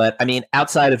November. But I mean,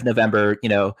 outside of November,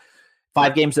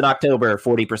 5 games in October,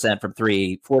 40% from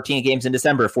 3, 14 games in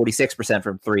December, 46%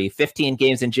 from 3, 15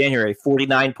 games in January,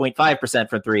 49.5%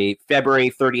 from 3, February,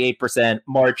 38%,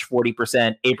 March,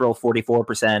 40%, April,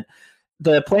 44%.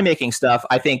 The playmaking stuff,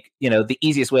 I think, the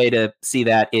easiest way to see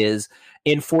that is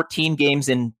in 14 games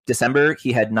in December,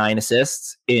 he had 9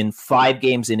 assists. In 5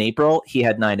 games in April, he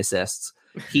had 9 assists.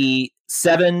 He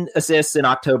 7 assists in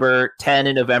October, 10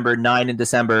 in November, 9 in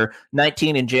December,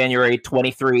 19 in January,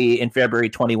 23 in February,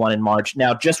 21 in March.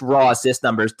 Now, just raw assist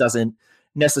numbers doesn't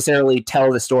necessarily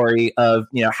tell the story of,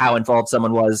 how involved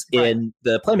someone was in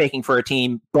the playmaking for a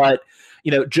team, but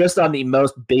just on the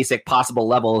most basic possible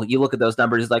level, you look at those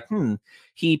numbers, it's like,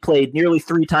 he played nearly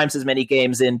 3 times as many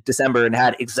games in December and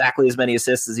had exactly as many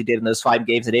assists as he did in those 5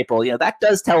 games in April. That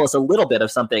does tell us a little bit of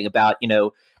something about,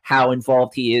 how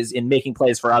involved he is in making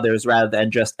plays for others rather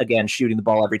than just, again, shooting the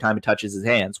ball every time it touches his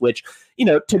hands, which,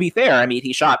 to be fair, I mean,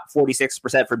 he shot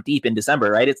 46% from deep in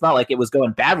December, right? It's not like it was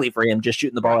going badly for him just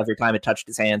shooting the ball every time it touched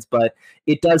his hands, but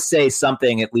it does say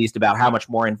something at least about how much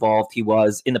more involved he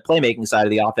was in the playmaking side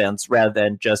of the offense rather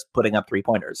than just putting up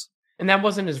 3-pointers. And that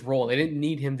wasn't his role. They didn't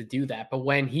need him to do that. But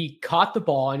when he caught the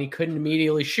ball and he couldn't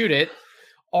immediately shoot it,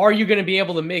 are you going to be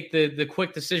able to make the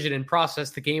quick decision and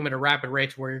process the game at a rapid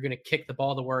rate to where you're going to kick the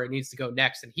ball to where it needs to go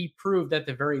next? And he proved at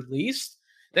the very least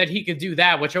that he could do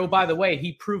that, which, oh, by the way,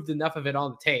 he proved enough of it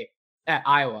on the tape at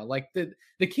Iowa. Like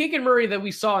the Keegan Murray that we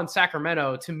saw in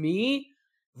Sacramento, to me,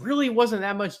 really wasn't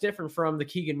that much different from the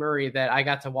Keegan Murray that I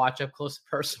got to watch up close and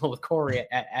personal with Corey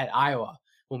at Iowa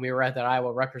when we were at that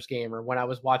Iowa Rutgers game, or when I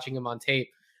was watching him on tape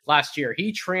last year.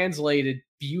 He translated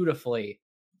beautifully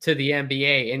to the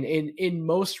NBA in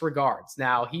most regards.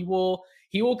 Now he will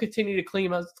he will continue to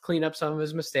clean up some of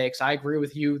his mistakes. I agree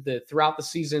with you that throughout the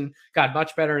season got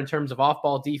much better in terms of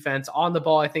off-ball defense. On the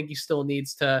ball, I think he still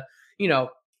needs to, a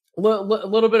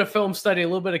little bit of film study, a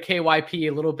little bit of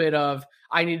KYP, a little bit of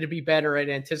I need to be better at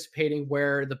anticipating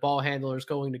where the ball handler is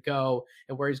going to go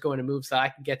and where he's going to move so that I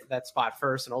can get to that spot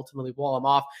first and ultimately wall him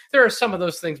off. There are some of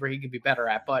those things where he can be better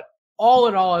at, but all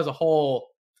in all, as a whole,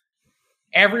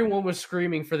 everyone was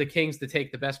screaming for the Kings to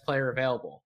take the best player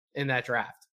available in that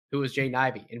draft, who was Jaden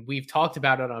Ivey. And we've talked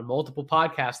about it on multiple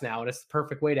podcasts now, and it's the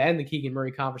perfect way to end the Keegan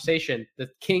Murray conversation. The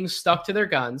Kings stuck to their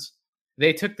guns.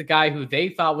 They took the guy who they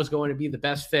thought was going to be the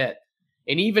best fit.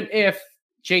 And even if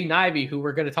Jaden Ivey, who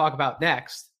we're going to talk about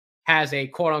next, has a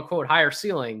quote-unquote higher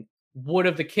ceiling, would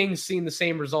have the Kings seen the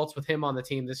same results with him on the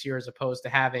team this year as opposed to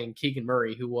having Keegan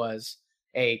Murray, who was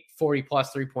a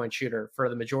 40-plus three-point shooter for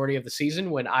the majority of the season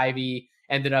when Ivey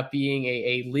ended up being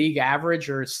a league average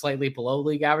or slightly below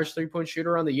league average three-point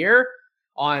shooter on the year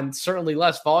on certainly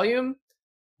less volume?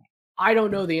 I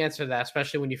don't know the answer to that,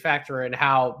 especially when you factor in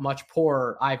how much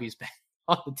poorer Ivey's been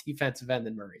on the defensive end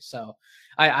than Murray. So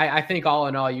I think all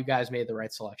in all, you guys made the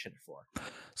right selection for.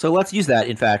 So let's use that,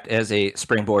 in fact, as a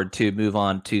springboard to move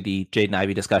on to the Jaden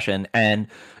Ivey discussion. And,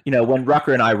 when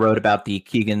Rucker and I wrote about the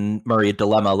Keegan Murray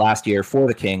dilemma last year for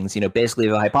the Kings, basically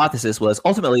the hypothesis was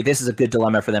ultimately this is a good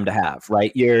dilemma for them to have,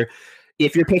 right?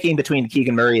 If you're picking between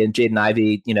Keegan Murray and Jaden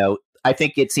Ivey, I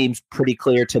think it seems pretty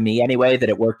clear to me anyway that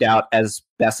it worked out as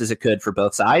best as it could for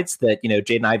both sides, that,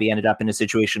 Jaden Ivey ended up in a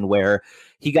situation where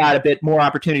he got a bit more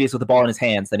opportunities with the ball in his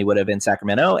hands than he would have in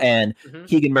Sacramento. And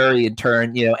Keegan Murray, in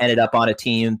turn, ended up on a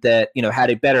team that,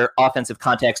 had a better offensive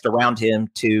context around him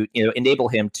to, enable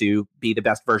him to be the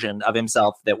best version of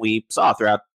himself that we saw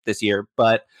throughout this year.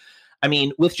 But I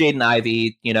mean, with Jaden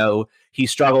Ivey, he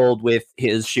struggled with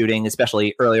his shooting,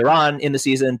 especially earlier on in the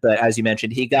season. But as you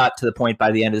mentioned, he got to the point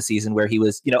by the end of the season where he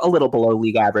was, a little below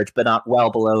league average, but not well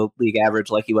below league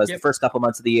average like he was the first couple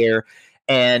months of the year.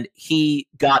 And he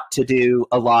got to do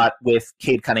a lot with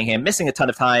Cade Cunningham missing a ton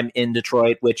of time in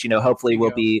Detroit, which, hopefully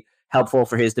will be helpful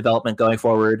for his development going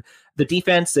forward. The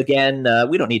defense, again,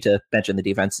 we don't need to mention the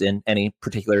defense in any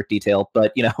particular detail,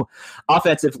 but,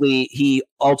 offensively, he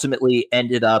ultimately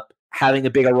ended up having a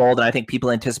bigger role than I think people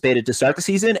anticipated to start the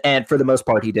season. And for the most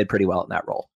part, he did pretty well in that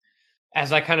role.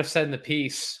 As I kind of said in the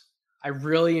piece, I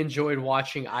really enjoyed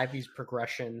watching Ivey's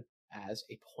progression as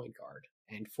a point guard.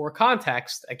 And for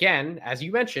context, again, as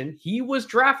you mentioned, he was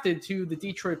drafted to the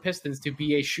Detroit Pistons to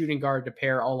be a shooting guard to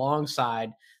pair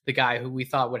alongside the guy who we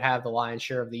thought would have the lion's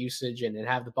share of the usage and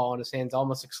have the ball in his hands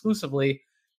almost exclusively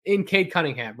in Cade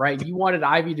Cunningham, right? You wanted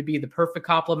Ivey to be the perfect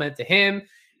complement to him.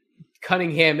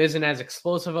 Cunningham isn't as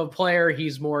explosive of a player.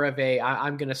 He's more of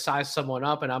I'm going to size someone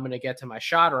up and I'm going to get to my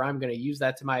shot, or I'm going to use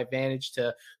that to my advantage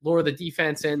to lure the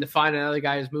defense in to find another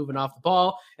guy who's moving off the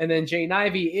ball. And then Jaden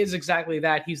Ivey is exactly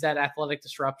that. He's that athletic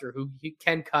disruptor who he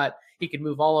can cut. He can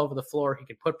move all over the floor. He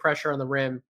can put pressure on the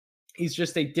rim. He's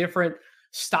just a different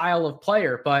style of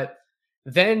player. But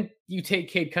then you take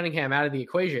Cade Cunningham out of the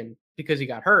equation because he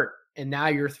got hurt. And now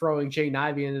you're throwing Jaden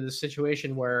Ivey into the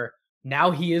situation where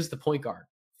now he is the point guard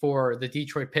for the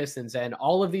Detroit Pistons. And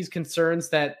all of these concerns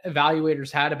that evaluators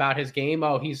had about his game,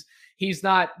 he's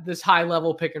not this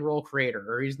high-level pick-and-roll creator,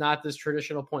 or he's not this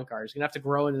traditional point guard. He's going to have to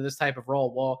grow into this type of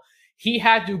role. Well, he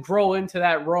had to grow into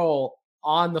that role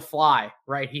on the fly,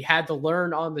 right? He had to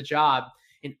learn on the job.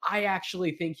 And I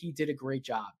actually think he did a great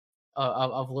job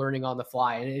of learning on the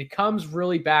fly. And it comes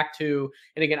really back to,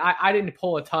 and again, I didn't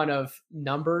pull a ton of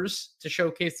numbers to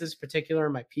showcase this particular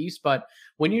in my piece, but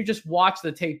when you just watch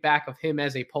the take back of him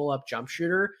as a pull-up jump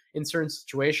shooter in certain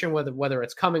situation, whether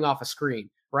it's coming off a screen,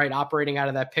 right, operating out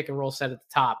of that pick and roll set at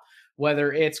the top,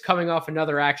 whether it's coming off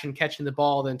another action, catching the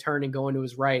ball, then turning, going to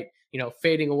his right,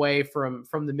 fading away from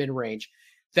the mid-range.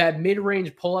 That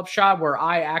mid-range pull-up shot where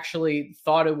I actually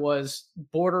thought it was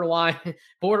borderline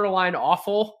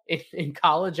awful in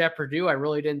college at Purdue. I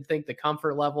really didn't think the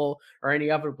comfort level or any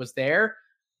of it was there.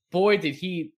 Boy, did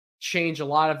he change a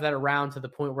lot of that around to the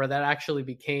point where that actually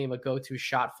became a go-to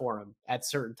shot for him at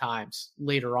certain times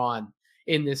later on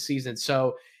in this season.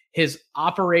 So his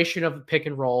operation of the pick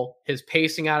and roll, his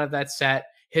pacing out of that set,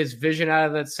 his vision out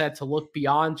of that set to look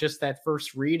beyond just that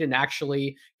first read and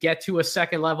actually get to a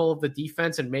second level of the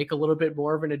defense and make a little bit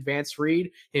more of an advanced read,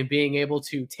 and being able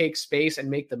to take space and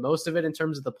make the most of it in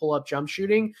terms of the pull-up jump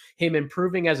shooting, him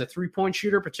improving as a three-point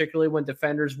shooter, particularly when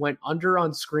defenders went under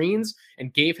on screens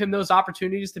and gave him those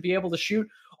opportunities to be able to shoot.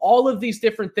 All of these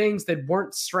different things that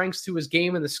weren't strengths to his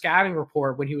game in the scouting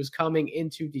report when he was coming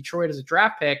into Detroit as a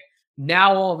draft pick,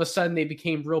 now all of a sudden they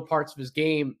became real parts of his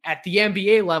game at the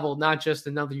NBA level, not just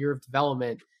another year of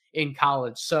development in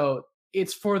college. So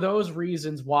it's for those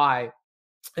reasons why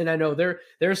And I know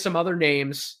there's some other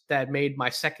names that made my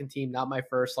second team, not my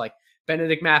first, like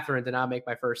Benedict Mathurin did not make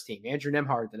my first team. Andrew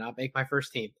Nemhard did not make my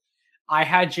first team. I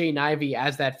had Jay Ivey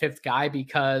as that fifth guy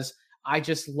because I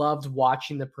just loved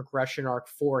watching the progression arc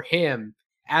for him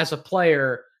as a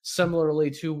player, similarly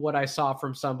to what I saw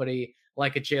from somebody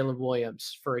like a Jalen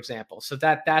Williams, for example. So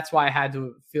that's why I had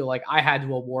to feel like I had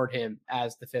to award him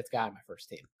as the fifth guy on my first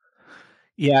team.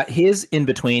 Yeah, his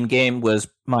in-between game was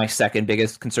my second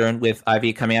biggest concern with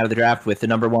Ivy coming out of the draft, with the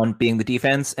number one being the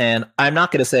defense. And I'm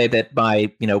not going to say that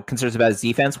my, concerns about his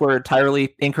defense were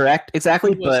entirely incorrect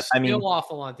exactly, but I mean, still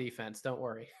awful on defense. Don't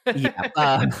worry.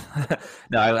 Yeah.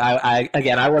 No, I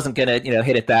again, I wasn't going to,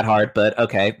 hit it that hard, but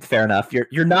okay, fair enough.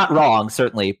 You're not wrong,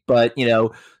 certainly. But,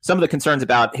 some of the concerns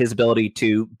about his ability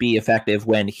to be effective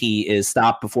when he is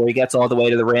stopped before he gets all the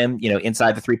way to the rim,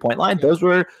 inside the 3-point line, those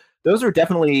were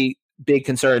definitely big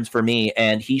concerns for me,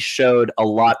 and he showed a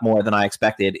lot more than I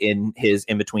expected in his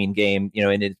in-between game,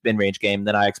 in his mid-range game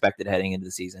than I expected heading into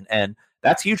the season. And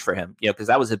that's huge for him, because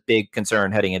that was a big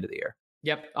concern heading into the year.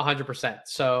 Yep, 100%.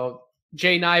 So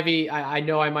Jay Ivey, I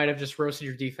know I might have just roasted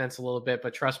your defense a little bit,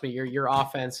 but trust me, your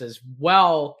offense is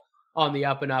well on the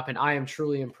up and up, and I am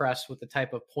truly impressed with the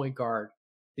type of point guard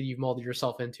that you've molded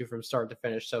yourself into from start to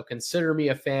finish. So consider me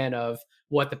a fan of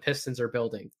what the Pistons are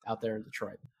building out there in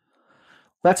Detroit.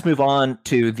 Let's move on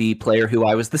to the player who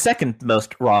I was the second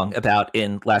most wrong about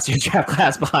in last year's draft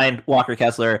class behind Walker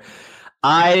Kessler.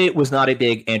 I was not a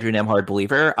big Andrew Nemhard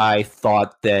believer. I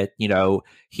thought that,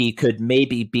 he could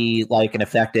maybe be like an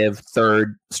effective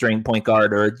third string point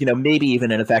guard, or, maybe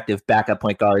even an effective backup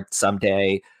point guard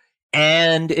someday.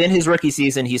 And in his rookie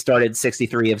season, he started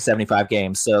 63 of 75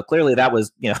 games. So clearly that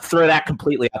was, throw that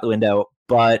completely out the window.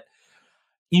 But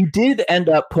you did end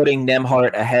up putting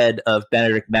Nemhard ahead of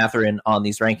Benedict Mathurin on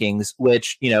these rankings,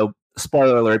 which,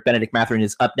 spoiler alert, Benedict Mathurin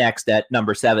is up next at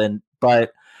number 7.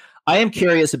 But I am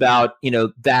curious about,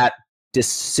 that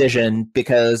decision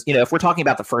because, if we're talking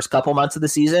about the first couple months of the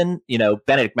season,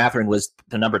 Benedict Mathurin was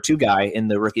the number 2 guy in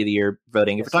the Rookie of the Year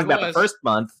voting. If we're talking about the first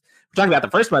month,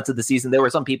 months of the season, there were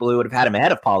some people who would have had him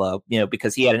ahead of Paolo,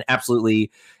 because he had an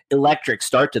absolutely electric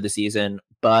start to the season.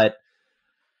 But,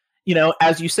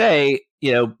 as you say,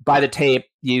 by the tape,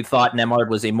 you thought Nemhard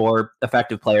was a more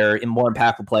effective player, a more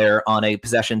impactful player on a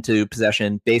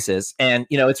possession-to-possession basis. And,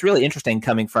 it's really interesting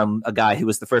coming from a guy who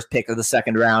was the first pick of the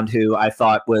second round, who I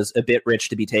thought was a bit rich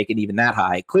to be taken even that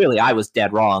high. Clearly, I was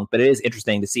dead wrong, but it is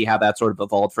interesting to see how that sort of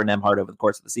evolved for Nemhard over the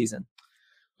course of the season.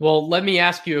 Well, let me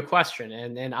ask you a question,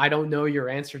 and I don't know your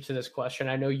answer to this question.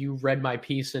 I know you read my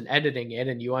piece and editing it,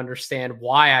 and you understand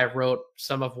why I wrote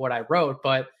some of what I wrote.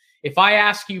 But if I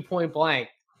ask you point blank,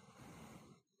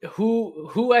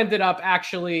 who ended up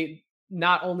actually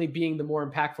not only being the more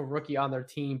impactful rookie on their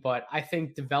team, but I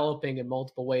think developing in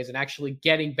multiple ways and actually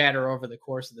getting better over the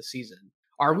course of the season?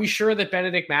 Are we sure that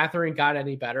Benedict Mathurin got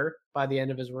any better by the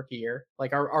end of his rookie year?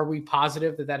 Like, are we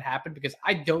positive that happened? Because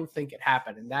I don't think it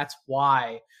happened. And that's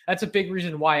a big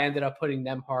reason why I ended up putting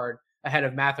Nemhard ahead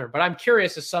of Mathurin. But I'm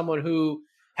curious, as someone who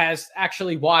has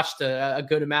actually watched a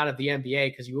good amount of the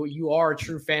NBA, because you are a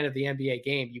true fan of the NBA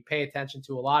game, you pay attention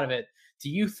to a lot of it. Do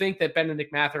you think that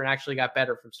Benedict Mathurin actually got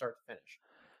better from start to finish?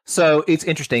 So it's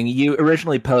interesting. You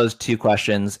originally posed 2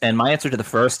 questions, and my answer to the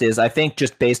first is I think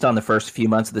just based on the first few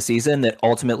months of the season that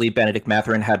ultimately Benedict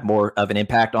Mathurin had more of an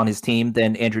impact on his team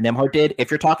than Andrew Nemhard did. If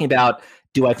you're talking about,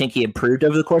 do I think he improved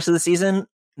over the course of the season?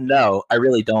 No, I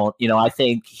really don't. I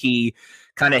think he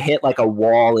kind of hit like a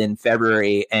wall in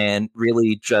February and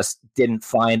really just didn't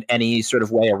find any sort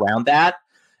of way around that.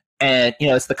 And,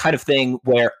 it's the kind of thing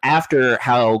where after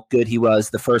how good he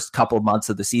was the first couple of months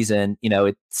of the season,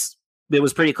 it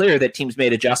was pretty clear that teams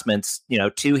made adjustments,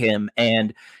 to him.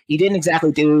 And he didn't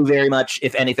exactly do very much,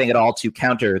 if anything at all, to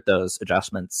counter those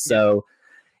adjustments. So,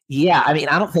 yeah, I mean,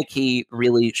 I don't think he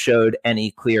really showed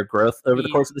any clear growth over the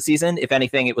course of the season. If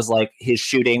anything, it was like his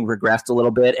shooting regressed a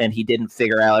little bit and he didn't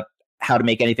figure out how to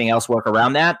make anything else work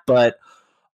around that. But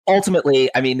ultimately,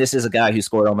 I mean, this is a guy who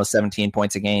scored almost 17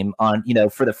 points a game on,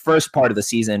 for the first part of the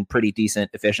season, pretty decent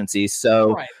efficiency.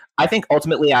 So right. I think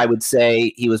ultimately I would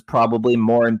say he was probably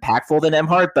more impactful than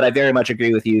Nemhard, but I very much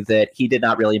agree with you that he did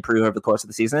not really improve over the course of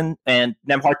the season, and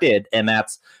Nemhard did. And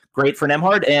that's great for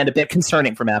Nemhard and a bit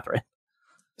concerning for Mathurin.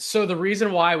 So the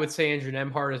reason why I would say Andrew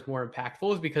Nemhard is more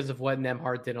impactful is because of what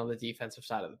Nemhard did on the defensive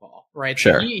side of the ball, right?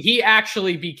 Sure. So he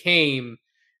actually became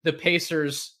the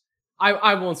Pacers'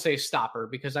 I won't say stopper,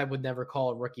 because I would never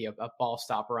call a rookie a ball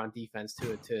stopper on defense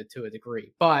to a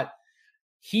degree. But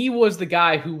he was the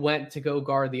guy who went to go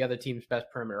guard the other team's best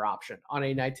perimeter option on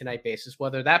a night-to-night basis,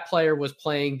 whether that player was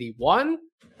playing the 1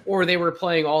 or they were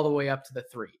playing all the way up to the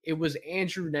 3. It was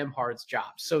Andrew Nembhard's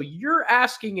job. So you're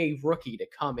asking a rookie to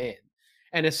come in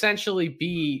and essentially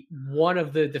be one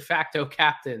of the de facto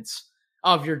captains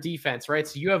of your defense, right?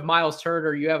 So you have Miles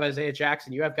Turner, you have Isaiah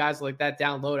Jackson, you have guys like that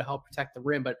down low to help protect the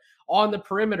rim. But on the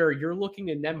perimeter, you're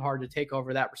looking at Nembhard to take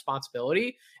over that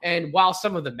responsibility. And while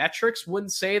some of the metrics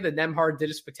wouldn't say that Nembhard did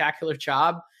a spectacular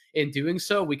job in doing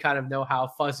so, we kind of know how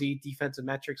fuzzy defensive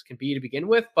metrics can be to begin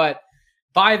with. But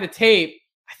by the tape,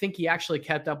 I think he actually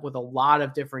kept up with a lot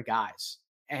of different guys.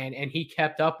 And he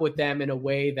kept up with them in a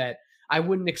way that I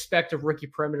wouldn't expect a rookie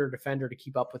perimeter defender to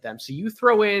keep up with them. So you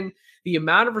throw in the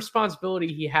amount of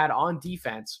responsibility he had on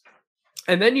defense,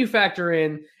 and then you factor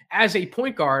in as a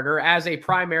point guard or as a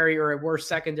primary or a worse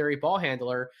secondary ball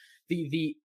handler,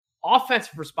 the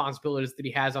offensive responsibilities that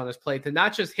he has on his plate to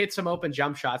not just hit some open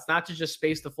jump shots, not to just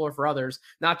space the floor for others,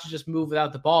 not to just move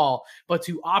without the ball, but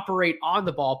to operate on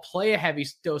the ball, play a heavy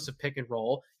dose of pick and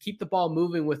roll, keep the ball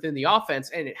moving within the offense,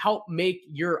 and it help make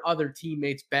your other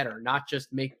teammates better, not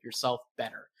just make yourself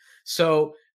better.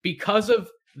 So because of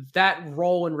that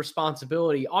role and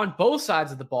responsibility on both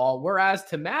sides of the ball, whereas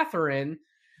to Mathurin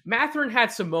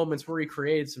had some moments where he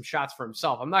created some shots for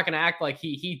himself. I'm not going to act like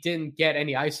he didn't get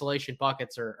any isolation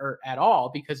buckets or at all,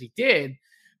 because he did,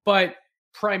 but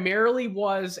primarily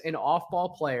was an off-ball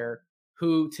player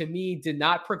who, to me, did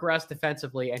not progress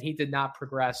defensively, and he did not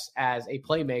progress as a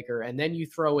playmaker. And then you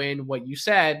throw in what you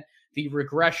said, the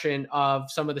regression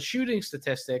of some of the shooting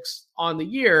statistics on the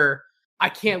year. I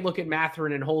can't look at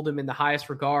Mathurin and hold him in the highest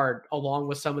regard along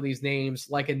with some of these names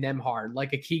like a Nembhard,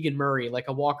 like a Keegan Murray, like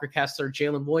a Walker Kessler,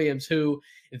 Jalen Williams, who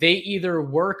they either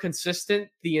were consistent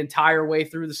the entire way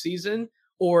through the season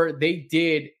or they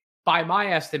did, by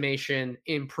my estimation,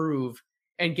 improve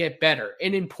and get better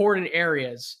in important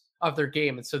areas of their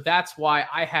game. And so that's why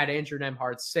I had Andrew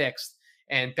Nembhard 6th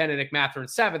and Benedict Mathurin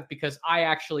 7th, because I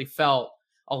actually felt,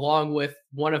 along with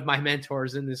one of my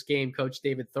mentors in this game, Coach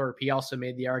David Thorpe, he also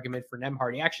made the argument for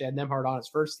Nembhard. He actually had Nembhard on his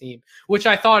first team, which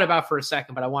I thought about for a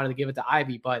second, but I wanted to give it to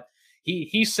Ivy. But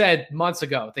he said months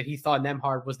ago that he thought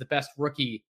Nembhard was the best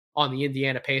rookie on the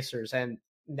Indiana Pacers. And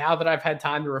now that I've had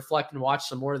time to reflect and watch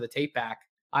some more of the tape back,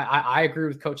 I agree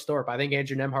with Coach Thorpe. I think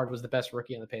Andrew Nembhard was the best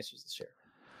rookie on the Pacers this year.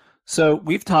 So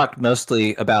we've talked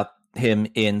mostly about him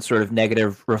in sort of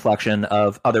negative reflection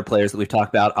of other players that we've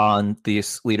talked about on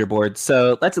these leaderboards.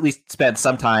 So let's at least spend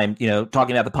some time,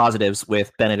 talking about the positives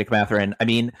with Benedict Mathurin. I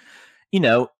mean,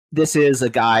 this is a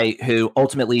guy who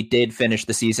ultimately did finish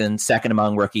the season second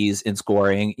among rookies in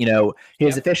scoring.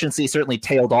 His efficiency certainly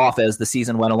tailed off as the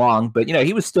season went along, but,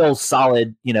 he was still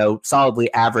solid,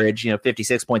 solidly average,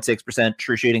 56.6%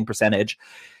 true shooting percentage.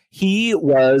 He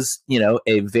was,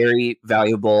 a very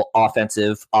valuable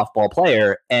offensive off-ball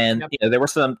player. And, there were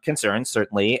some concerns,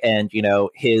 certainly. And,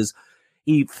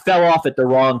 he fell off at the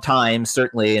wrong time,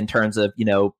 certainly, in terms of,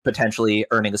 potentially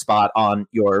earning a spot on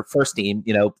your first team.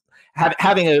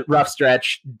 Having a rough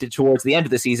stretch towards the end of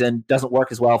the season doesn't work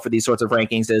as well for these sorts of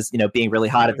rankings as, being really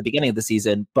hot at the beginning of the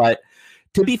season. But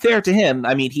to be fair to him,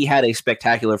 I mean, he had a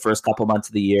spectacular first couple months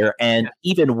of the year. And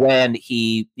even when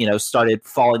he, started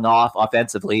falling off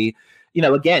offensively,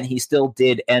 again, he still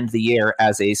did end the year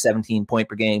as a 17-point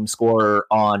per game scorer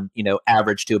on,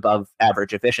 average to above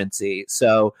average efficiency.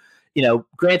 So,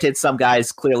 granted, some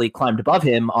guys clearly climbed above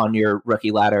him on your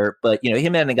rookie ladder, but,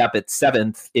 him ending up at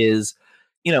 7th is,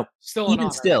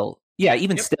 still,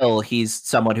 he's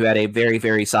someone who had a very,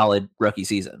 very solid rookie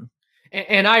season.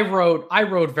 And I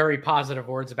wrote very positive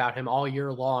words about him all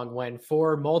year long, when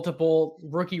for multiple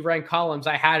rookie rank columns,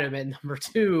 I had him at number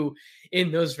 2 in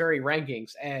those very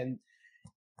rankings. And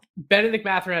Benedict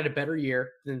Mathurin had a better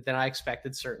year than I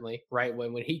expected, certainly, right?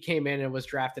 When he came in and was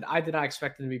drafted, I did not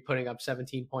expect him to be putting up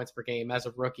 17 points per game as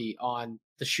a rookie on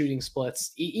the shooting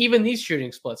splits, even these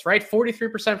shooting splits, right?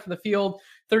 43% from the field,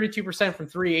 32% from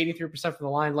 3, 83% from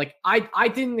the line. Like, I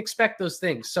didn't expect those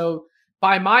things. So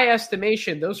by my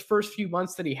estimation, those first few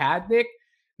months that he had, Nick,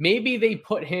 maybe they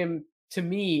put him, to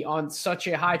me, on such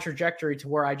a high trajectory to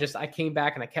where I came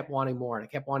back and I kept wanting more and I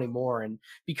kept wanting more. And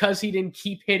because he didn't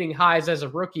keep hitting highs as a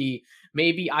rookie,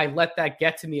 maybe I let that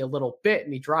get to me a little bit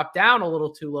and he dropped down a little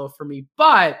too low for me.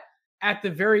 But at the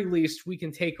very least, we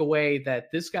can take away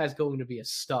that this guy's going to be a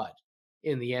stud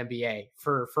in the NBA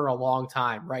for a long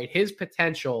time, right? His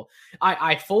potential,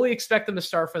 I fully expect him to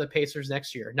start for the Pacers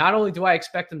next year. Not only do I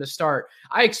expect him to start,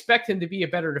 I expect him to be a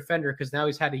better defender because now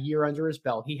he's had a year under his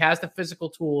belt. He has the physical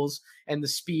tools and the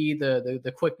speed,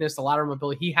 the quickness, the lateral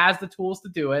mobility. He has the tools to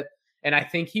do it, and I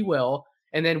think he will.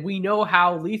 And then we know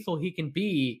how lethal he can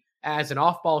be as an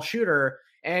off-ball shooter.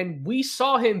 And we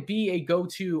saw him be a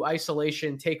go-to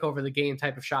isolation, take over the game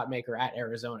type of shot maker at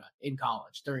Arizona in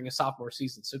college during his sophomore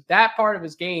season. So that part of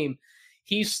his game,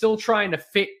 he's still trying to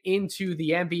fit into the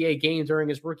NBA game during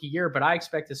his rookie year. But I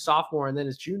expect his sophomore and then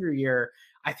his junior year,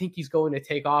 I think he's going to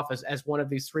take off as one of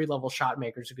these 3-level shot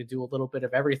makers who could do a little bit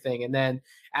of everything. And then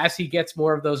as he gets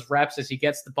more of those reps, as he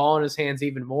gets the ball in his hands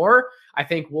even more, I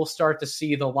think we'll start to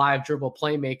see the live dribble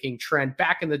playmaking trend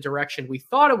back in the direction we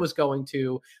thought it was going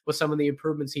to with some of the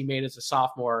improvements he made as a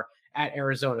sophomore at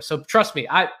Arizona. So trust me,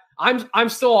 I'm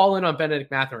still all in on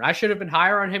Benedict Mathurin. I should have been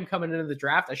higher on him coming into the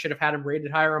draft. I should have had him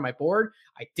rated higher on my board.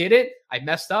 I didn't. I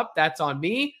messed up. That's on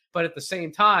me. But at the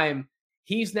same time,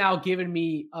 he's now given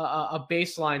me a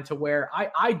baseline to where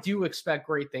I do expect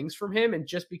great things from him. And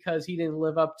just because he didn't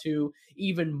live up to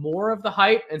even more of the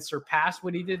hype and surpass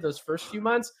what he did those first few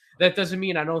months, that doesn't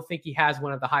mean I don't think he has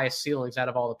one of the highest ceilings out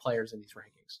of all the players in these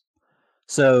rankings.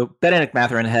 So Benedict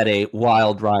Mathurin had a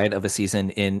wild ride of a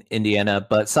season in Indiana,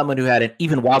 but someone who had an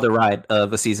even wilder ride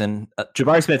of a season,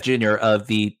 Jabari Smith Jr. of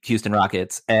the Houston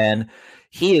Rockets. And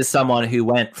he is someone who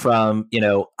went from,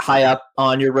 high up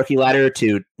on your rookie ladder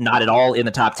to not at all in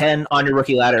the top 10 on your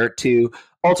rookie ladder to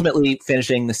ultimately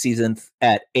finishing the season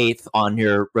at 8th on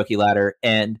your rookie ladder.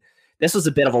 And this was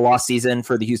a bit of a lost season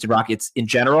for the Houston Rockets in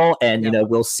general. And,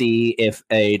 we'll see if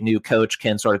a new coach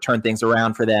can sort of turn things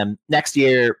around for them next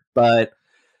year. But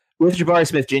with Jabari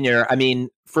Smith Jr., I mean,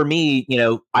 for me,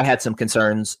 I had some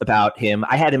concerns about him.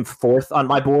 I had him 4th on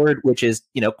my board, which is,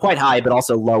 quite high, but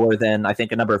also lower than I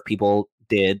think a number of people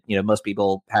did. Most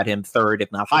people had him 3rd,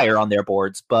 if not higher, on their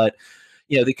boards. But,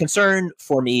 the concern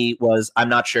for me was I'm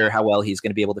not sure how well he's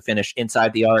going to be able to finish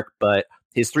inside the arc, but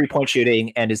his 3-point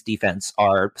shooting and his defense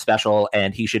are special,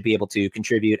 and he should be able to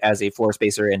contribute as a floor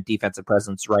spacer and defensive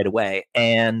presence right away.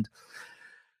 And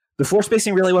the floor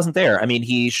spacing really wasn't there. I mean,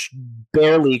 he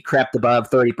barely crept above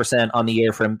 30% on the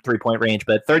year from 3-point range,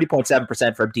 but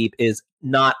 30.7% from deep is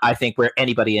not, I think, where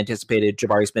anybody anticipated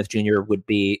Jabari Smith Jr. would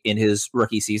be in his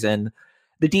rookie season.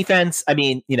 The defense, I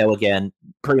mean, again,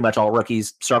 pretty much all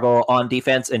rookies struggle on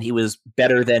defense, and he was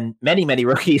better than many, many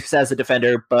rookies as a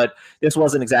defender, but this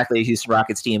wasn't exactly a Houston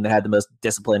Rockets team that had the most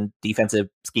disciplined defensive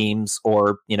schemes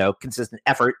or, consistent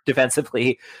effort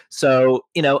defensively. So,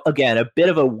 again, a bit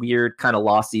of a weird kind of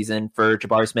lost season for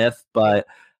Jabari Smith, but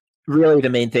really the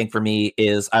main thing for me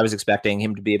is I was expecting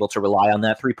him to be able to rely on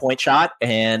that 3-point shot,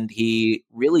 and he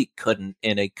really couldn't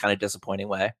in a kind of disappointing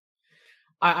way.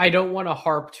 I don't want to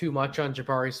harp too much on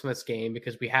Jabari Smith's game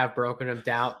because we have broken him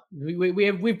down.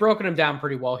 We've broken him down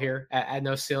pretty well here at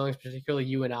No Ceilings, particularly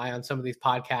you and I on some of these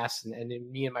podcasts and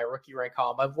in me and my rookie rank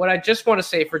column. But what I just want to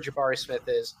say for Jabari Smith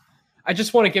is I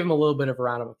just want to give him a little bit of a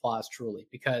round of applause, truly,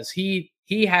 because he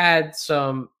had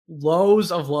some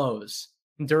lows of lows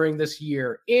during this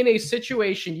year in a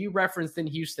situation you referenced in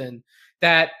Houston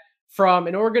that from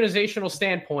an organizational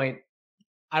standpoint,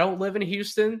 I don't live in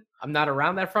Houston. I'm not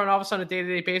around that front office on a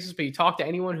day-to-day basis, but you talk to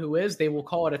anyone who is, they will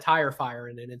call it a tire fire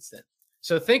in an instant.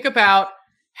 So think about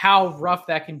how rough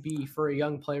that can be for a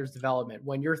young player's development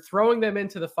when you're throwing them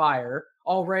into the fire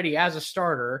already as a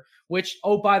starter, which,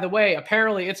 oh, by the way,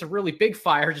 apparently it's a really big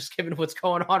fire just given what's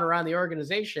going on around the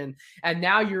organization. And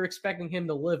now you're expecting him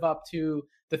to live up to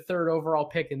the 3rd overall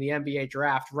pick in the NBA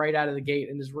draft right out of the gate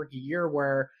in his rookie year,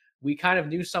 where we kind of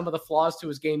knew some of the flaws to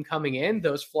his game coming in.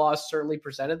 Those flaws certainly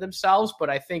presented themselves, but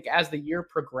I think as the year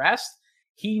progressed,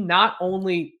 he not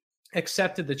only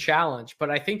accepted the challenge,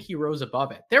 but I think he rose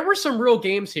above it. There were some real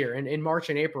games here in March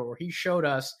and April where he showed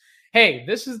us, hey,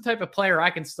 this is the type of player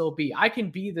I can still be. I can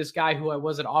be this guy who I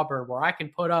was at Auburn, where I can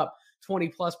put up 20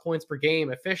 plus points per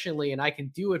game efficiently, and I can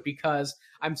do it because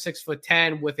I'm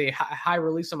 6'10" with a high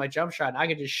release on my jump shot, and I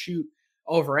can just shoot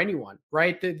over anyone,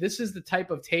 right? This is the type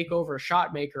of takeover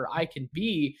shot maker I can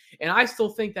be. And I still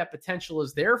think that potential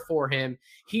is there for him.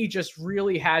 He just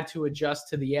really had to adjust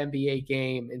to the NBA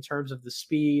game in terms of the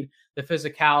speed, the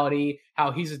physicality,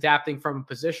 how he's adapting from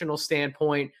a positional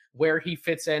standpoint, where he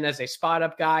fits in as a spot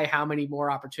up guy. How many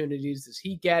more opportunities does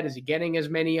he get? Is he getting as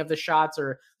many of the shots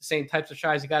or the same types of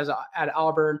shots he got at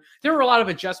Auburn? There were a lot of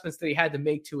adjustments that he had to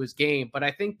make to his game. But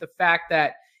I think the fact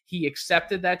that he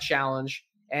accepted that challenge,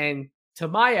 and to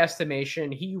my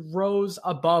estimation, he rose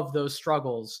above those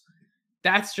struggles.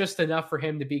 That's just enough for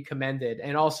him to be commended.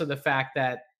 And also the fact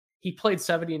that he played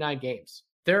 79 games.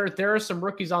 There are some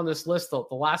rookies on this list. The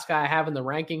last guy I have in the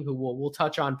ranking who we'll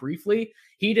touch on briefly,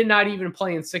 he did not even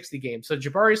play in 60 games. So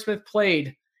Jabari Smith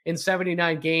played in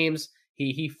 79 games.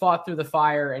 He fought through the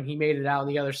fire and he made it out on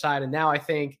the other side. And now I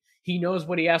think he knows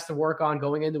what he has to work on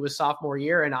going into his sophomore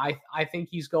year. And I think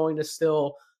he's going to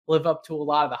still live up to a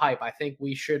lot of the hype. I think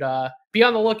we should be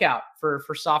on the lookout for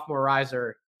sophomore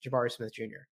riser Jabari Smith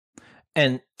Jr.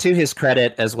 And to his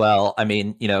credit as well, I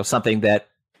mean, something that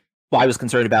I was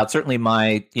concerned about, certainly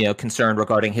my, concern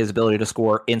regarding his ability to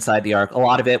score inside the arc, a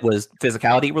lot of it was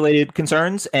physicality related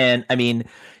concerns. And I mean,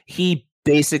 he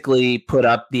basically put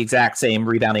up the exact same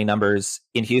rebounding numbers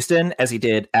in Houston as he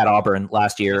did at Auburn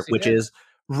last year, Yes, which is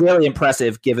really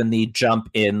impressive given the jump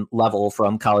in level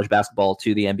from college basketball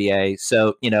to the NBA.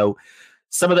 So,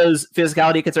 some of those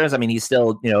physicality concerns, I mean, he's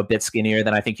still, a bit skinnier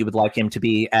than I think you would like him to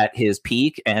be at his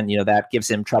peak. And, that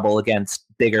gives him trouble against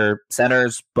bigger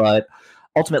centers. But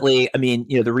ultimately, I mean,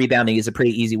 the rebounding is a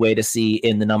pretty easy way to see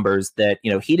in the numbers that,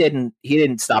 he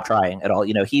didn't stop trying at all.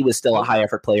 He was still a high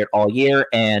effort player all year.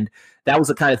 And that was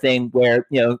the kind of thing where,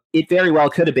 it very well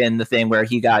could have been the thing where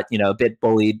he got, a bit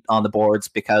bullied on the boards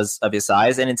because of his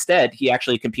size. And instead, he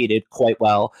actually competed quite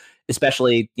well,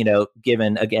 especially,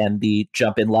 given, again, the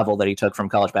jump in level that he took from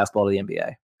college basketball to the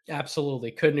NBA.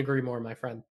 Absolutely. Couldn't agree more, my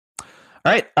friend. All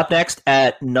right. Up next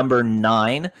at number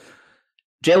 9,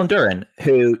 Jalen Duren,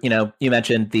 who, you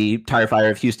mentioned the tire fire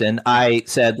of Houston. I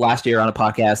said last year on a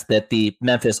podcast that the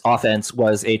Memphis offense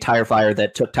was a tire fire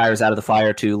that took tires out of the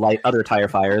fire to light other tire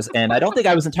fires. And I don't think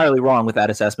I was entirely wrong with that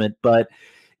assessment, but,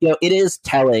 it is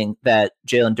telling that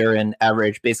Jalen Duren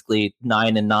averaged basically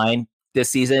 9 and 9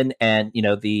 this season. And,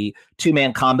 the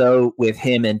 2-man combo with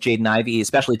him and Jaden Ivey,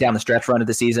 especially down the stretch run of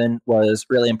the season, was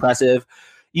really impressive.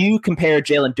 You compare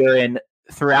Jalen Duren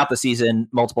throughout the season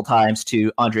multiple times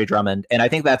to Andre Drummond. And I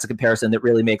think that's a comparison that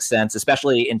really makes sense,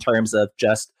 especially in terms of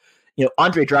just,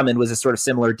 Andre Drummond was a sort of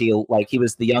similar deal. Like, he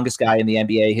was the youngest guy in the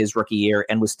NBA his rookie year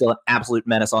and was still an absolute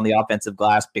menace on the offensive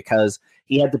glass because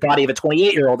he had the body of a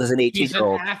 28-year-old as an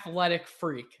 18-year-old. He's an athletic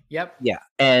freak. Yep. Yeah.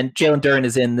 And Jalen Duren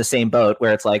is in the same boat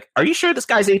where it's like, are you sure this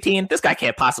guy's 18? This guy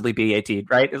can't possibly be 18,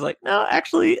 right? It's like, no,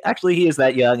 actually he is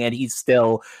that young and he's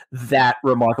still that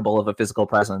remarkable of a physical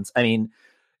presence. I mean,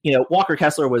 Walker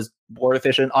Kessler was more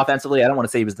efficient offensively. I don't want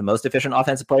to say he was the most efficient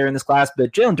offensive player in this class,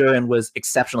 but Jalen Duren was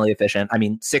exceptionally efficient. I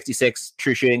mean, 66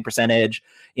 true shooting percentage,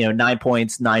 9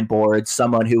 points, 9 boards,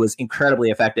 someone who was incredibly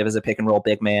effective as a pick and roll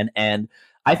big man. And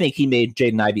I think he made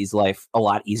Jaden Ivey's life a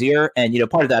lot easier. And,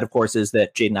 part of that, of course, is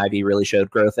that Jaden Ivey really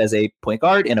showed growth as a point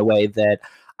guard in a way that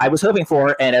I was hoping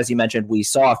for. And as you mentioned, we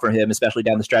saw from him, especially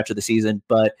down the stretch of the season,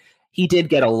 but he did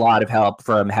get a lot of help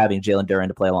from having Jalen Duren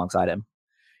to play alongside him.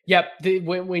 Yep.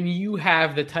 When you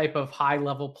have the type of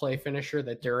high-level play finisher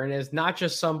that Duren is, not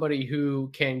just somebody who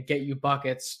can get you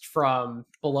buckets from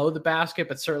below the basket,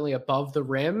 but certainly above the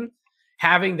rim,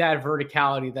 having that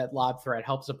verticality, that lob threat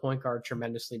helps a point guard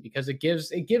tremendously because it gives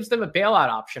them a bailout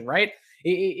option, right?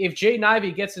 If Jaden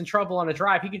Ivey gets in trouble on a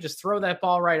drive, he can just throw that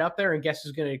ball right up there and guess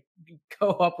who's going to go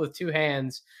up with 2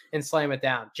 hands and slam it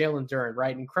down? Jalen Duren,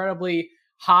 right? Incredibly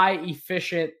high,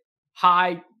 efficient,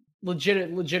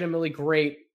 legitimately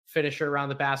great finisher around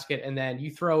the basket. And then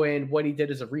you throw in what he did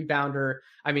as a rebounder.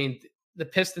 I mean, the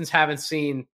Pistons haven't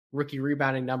seen rookie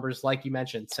rebounding numbers, like you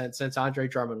mentioned, since Andre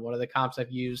Drummond, one of the comps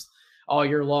I've used all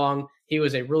year long. He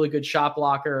was a really good shot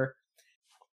blocker.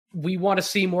 We want to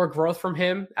see more growth from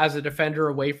him as a defender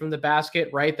away from the basket,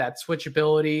 right? That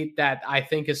switchability that I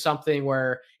think is something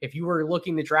where if you were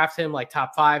looking to draft him like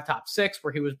top 5, top 6,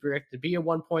 where he was projected to be at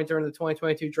one point during the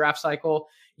 2022 draft cycle,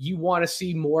 you want to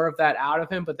see more of that out of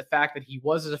him. But the fact that he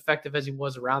was as effective as he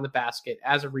was around the basket,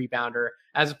 as a rebounder,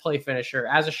 as a play finisher,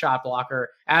 as a shot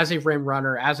blocker, as a rim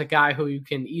runner, as a guy who you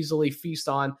can easily feast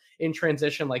on in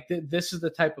transition, like this is the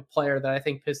type of player that I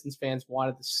think Pistons fans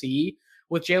wanted to see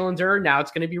with Jalen Duren. Now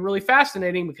it's going to be really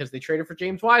fascinating because they traded for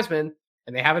James Wiseman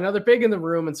and they have another big in the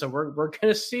room. And so we're going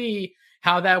to see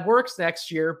how that works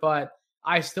next year. But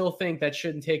I still think that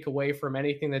shouldn't take away from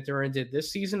anything that Duren did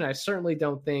this season. I certainly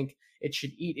don't think it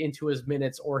should eat into his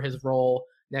minutes or his role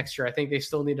next year. I think they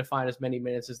still need to find as many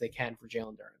minutes as they can for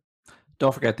Jalen Duren.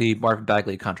 Don't forget the Marvin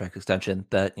Bagley contract extension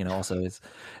that, also is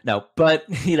no, but,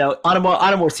 on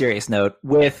a more serious note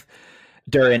with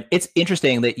Duren, it's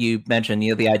interesting that you mentioned,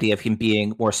 the idea of him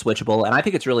being more switchable. And I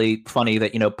think it's really funny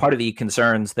that, part of the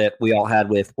concerns that we all had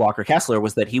with Walker Kessler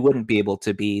was that he wouldn't be able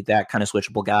to be that kind of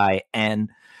switchable guy. And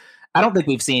I don't think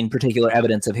we've seen particular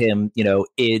evidence of him,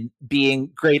 in being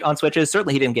great on switches.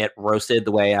 Certainly he didn't get roasted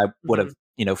the way I would have,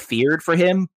 feared for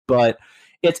him. But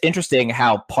it's interesting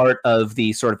how part of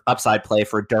the sort of upside play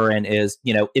for Duren is,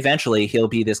 eventually he'll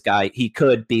be this guy. He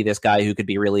could be this guy who could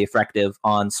be really effective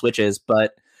on switches.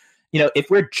 But, if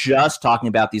we're just talking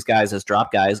about these guys as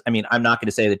drop guys, I mean, I'm not going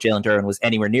to say that Jalen Duren was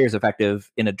anywhere near as effective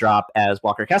in a drop as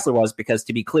Walker Kessler was, because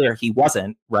to be clear, he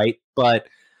wasn't, right? But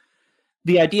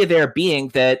the idea there being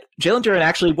that Jalen Duren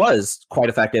actually was quite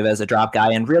effective as a drop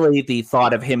guy. And really the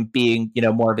thought of him being,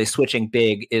 more of a switching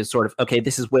big is sort of, okay,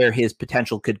 this is where his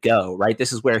potential could go, right?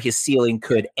 This is where his ceiling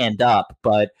could end up.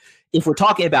 But if we're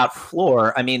talking about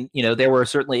floor, I mean, there were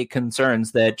certainly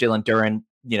concerns that Jalen Duren,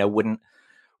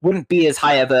 wouldn't be as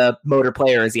high of a motor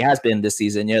player as he has been this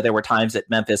season. There were times at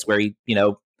Memphis where he,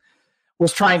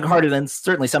 was trying harder than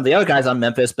certainly some of the other guys on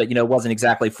Memphis, but, wasn't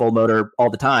exactly full motor all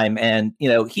the time. And,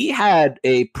 he had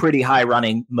a pretty high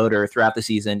running motor throughout the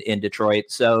season in Detroit.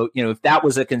 So, if that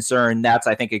was a concern, that's,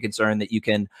 I think, a concern that you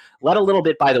can let a little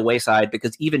bit by the wayside,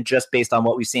 because even just based on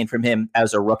what we've seen from him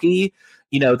as a rookie,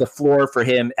 the floor for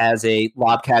him as a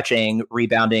lob catching,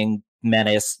 rebounding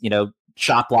menace,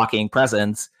 shot blocking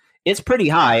presence, it's pretty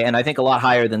high. And I think a lot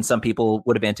higher than some people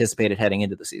would have anticipated heading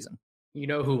into the season. You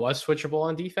know who was switchable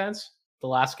on defense? The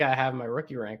last guy I have in my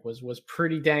rookie rank was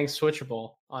pretty dang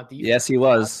switchable on defense. Yes, he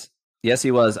was. Yes,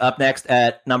 he was. Up next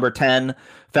at number 10,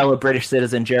 fellow British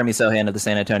citizen Jeremy Sohan of the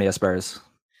San Antonio Spurs.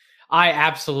 I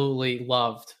absolutely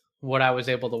loved what I was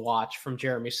able to watch from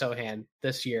Jeremy Sohan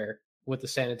this year with the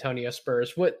San Antonio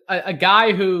Spurs. What a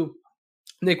guy who,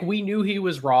 Nick, we knew he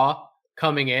was raw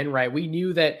coming in, right? We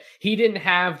knew that he didn't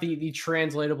have the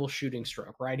translatable shooting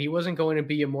stroke, right? He wasn't going to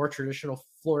be a more traditional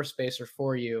floor spacer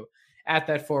for you at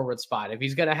that forward spot. If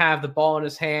he's going to have the ball in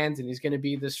his hands and he's going to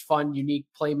be this fun, unique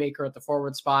playmaker at the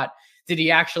forward spot, did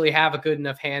he actually have a good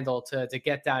enough handle to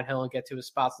get downhill and get to his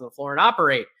spots on the floor and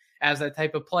operate as that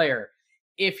type of player?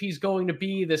 If he's going to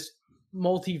be this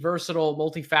multi-versatile,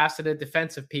 multifaceted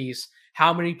defensive piece,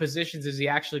 how many positions is he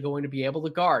actually going to be able to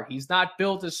guard? He's not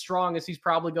built as strong as he's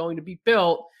probably going to be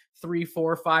built 3,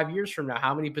 4, 5 years from now.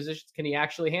 How many positions can he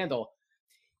actually handle?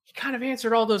 He kind of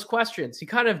answered all those questions. He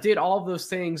kind of did all of those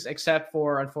things, except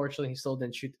for, unfortunately, he still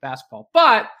didn't shoot the basketball.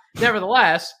 But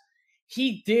nevertheless,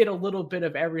 he did a little bit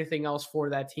of everything else for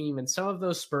that team. And some of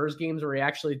those Spurs games where he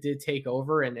actually did take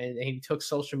over and he took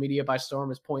social media by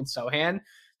storm, as Point Sohan,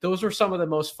 those were some of the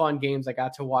most fun games I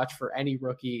got to watch for any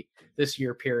rookie this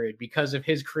year, period, because of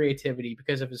his creativity,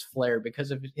 because of his flair,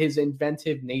 because of his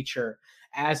inventive nature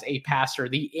as a passer,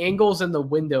 the angles and the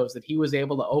windows that he was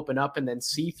able to open up and then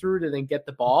see through to then get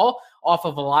the ball off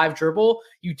of a live dribble.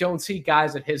 You don't see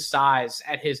guys at his size,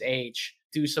 at his age,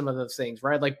 do some of those things,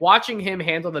 right? Like watching him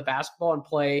handle the basketball and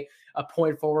play a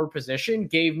point forward position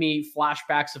gave me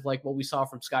flashbacks of like what we saw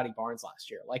from Scotty Barnes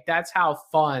last year. Like that's how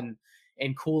fun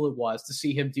and cool it was to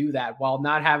see him do that while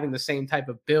not having the same type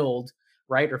of build,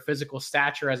 right, or physical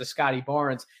stature as a Scotty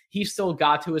Barnes. He still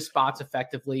got to his spots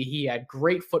effectively. He had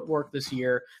great footwork this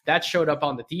year. That showed up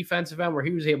on the defensive end where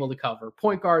he was able to cover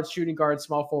point guards, shooting guards,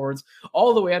 small forwards,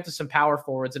 all the way up to some power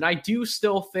forwards. And I do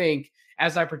still think,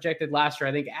 as I projected last year,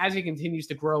 I think as he continues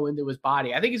to grow into his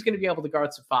body, I think he's going to be able to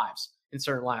guard some fives in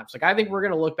certain lineups. Like I think we're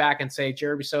going to look back and say,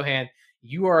 Jeremy Sohan,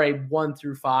 you are a 1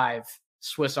 through 5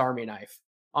 Swiss Army knife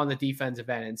on the defensive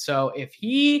end. And so if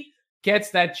he gets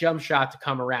that jump shot to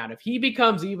come around, if he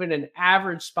becomes even an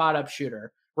average spot up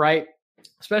shooter, right,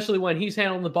 especially when he's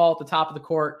handling the ball at the top of the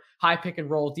court, high pick and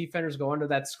roll, defenders go under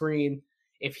that screen,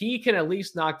 if he can at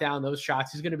least knock down those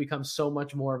shots, he's going to become so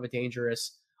much more of a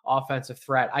dangerous offensive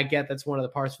threat. I get that's one of the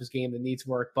parts of his game that needs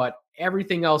work, but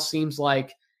everything else seems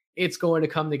like it's going to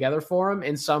come together for him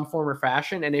in some form or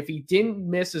fashion. And if he didn't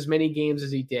miss as many games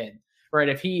as he did, right,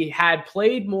 if he had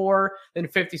played more than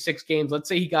 56 games, let's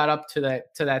say he got up to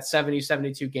that 70,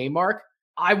 72 game mark,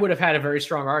 I would have had a very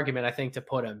strong argument, I think, to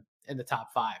put him in the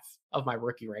top 5 of my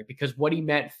rookie rank, because what he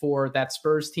meant for that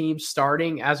Spurs team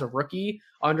starting as a rookie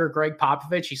under Greg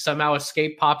Popovich, he somehow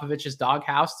escaped Popovich's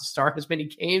doghouse to start as many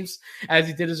games as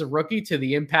he did as a rookie, to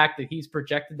the impact that he's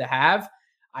projected to have.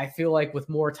 I feel like with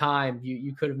more time,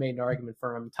 you could have made an argument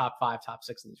for him top 5, top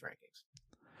 6 in these rankings.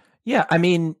 Yeah, I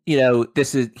mean,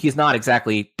 he's not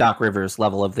exactly Doc Rivers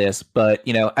level of this, but,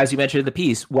 as you mentioned in the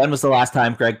piece, when was the last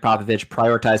time Greg Popovich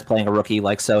prioritized playing a rookie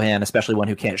like Sohan, especially one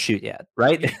who can't shoot yet,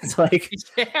 right? It's like,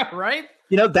 yeah, right.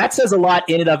 That says a lot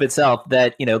in and of itself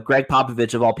that, Greg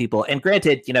Popovich of all people, and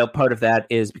granted, part of that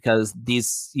is because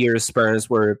these year's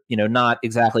Spurs were, not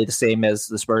exactly the same as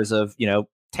the Spurs of,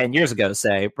 10 years ago,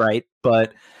 say, right?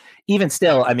 But even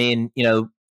still, I mean,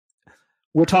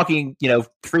 we're talking,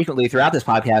 frequently throughout this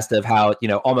podcast of how,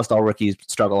 almost all rookies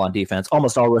struggle on defense.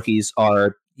 Almost all rookies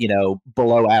are,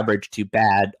 below average to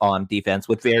bad on defense,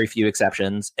 with very few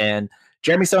exceptions. And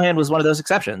Jeremy Sohan was one of those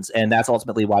exceptions. And that's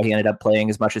ultimately why he ended up playing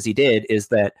as much as he did, is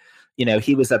that,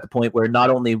 he was at the point where not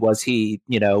only was he,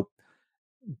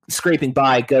 scraping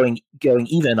by, going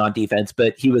even on defense,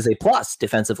 but he was a plus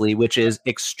defensively, which is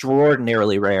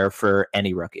extraordinarily rare for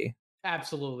any rookie.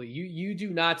 Absolutely. You do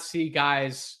not see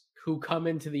guys who come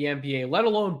into the NBA, let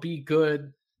alone be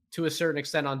good to a certain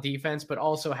extent on defense, but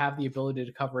also have the ability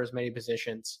to cover as many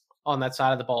positions on that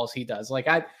side of the ball as he does. Like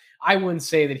I wouldn't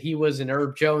say that he was an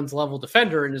Herb Jones level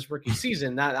defender in his rookie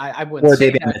season. That I wouldn't or say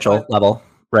David that, Mitchell level,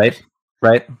 right?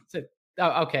 Right.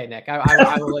 Oh, okay, Nick.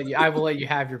 I will let you. I will let you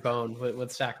have your bone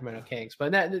with Sacramento Kings.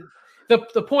 But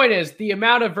the point is the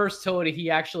amount of versatility he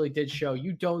actually did show.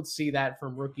 You don't see that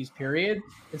from rookies, period.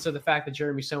 And so the fact that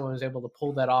Jeremy Sohan was able to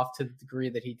pull that off to the degree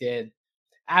that he did,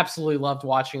 absolutely loved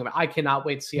watching him. I cannot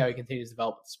wait to see how he continues to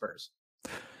develop with the Spurs.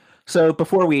 So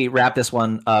before we wrap this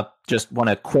one up, just want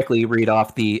to quickly read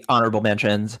off the honorable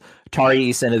mentions. Tari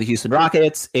Eason of the Houston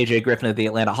Rockets, AJ Griffin of the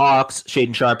Atlanta Hawks,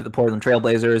 Shaedon Sharpe of the Portland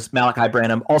Trailblazers, Malachi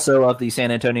Branham also of the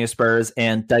San Antonio Spurs,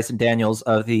 and Dyson Daniels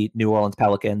of the New Orleans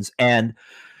Pelicans. And,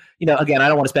 again, I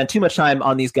don't want to spend too much time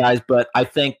on these guys, but I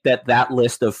think that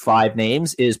list of 5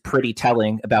 names is pretty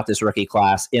telling about this rookie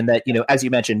class in that, as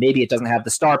you mentioned, maybe it doesn't have the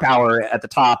star power at the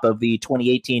top of the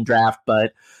 2018 draft,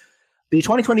 but the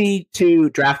 2022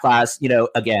 draft class,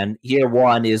 again, year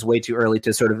one is way too early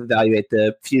to sort of evaluate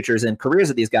the futures and careers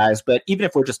of these guys. But even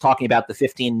if we're just talking about the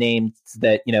 15 names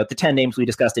that, the 10 names we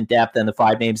discussed in depth and the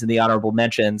 5 names in the honorable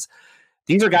mentions,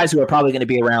 these are guys who are probably going to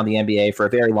be around the NBA for a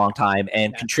very long time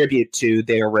and contribute to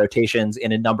their rotations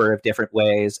in a number of different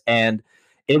ways. And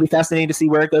it'll be fascinating to see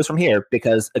where it goes from here,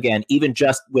 because, again, even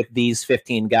just with these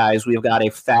 15 guys, we've got a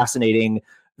fascinating,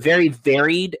 very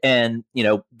varied and,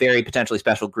 very potentially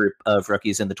special group of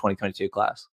rookies in the 2022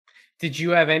 class. Did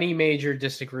you have any major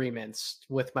disagreements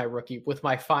with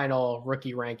my final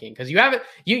rookie ranking? Because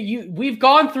we've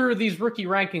gone through these rookie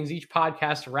rankings each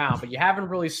podcast around, but you haven't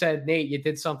really said, Nate, you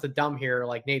did something dumb here.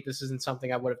 Like, Nate, this isn't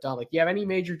something I would have done. Like, do you have any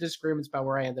major disagreements about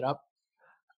where I ended up?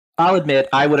 I'll admit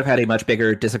I would have had a much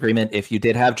bigger disagreement if you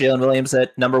did have Jalen Williams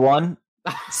at number 1.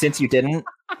 Since you didn't,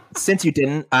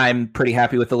 I'm pretty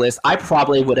happy with the list. I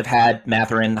probably would have had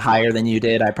Mathurin higher than you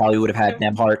did. I probably would have had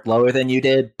Nembhard lower than you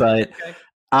did, but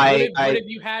what if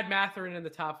you had Mathurin in the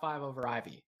top 5 over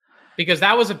Ivy? Because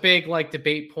that was a big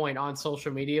debate point on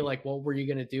social media. Like, what were you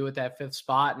going to do with that 5th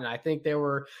spot? And I think there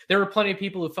were plenty of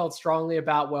people who felt strongly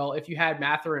about, well, if you had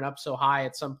Mathurin up so high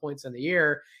at some points in the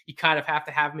year, you kind of have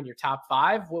to have him in your top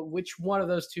 5. Which one of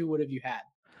those two would have you had?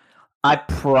 I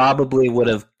probably would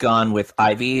have gone with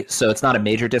Ivy, so it's not a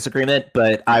major disagreement,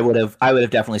 but I would have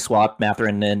definitely swapped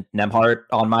Mathurin and Nembhard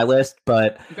on my list,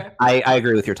 but I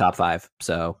agree with your top 5.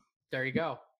 So there you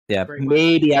go. Yeah,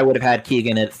 maybe I would have had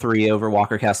Keegan at 3 over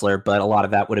Walker Kessler, but a lot of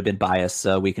that would have been biased,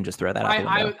 so we can just throw that out the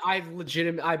window. I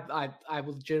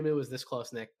legitimately was this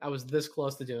close, Nick. I was this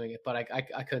close to doing it, but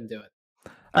I couldn't do it.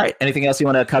 All right, anything else you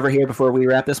want to cover here before we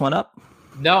wrap this one up?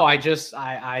 No, I just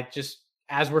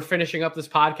as we're finishing up this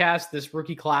podcast, this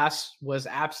rookie class was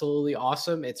absolutely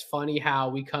awesome. It's funny how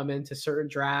we come into certain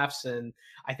drafts, and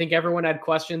I think everyone had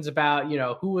questions about,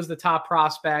 who was the top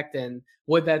prospect and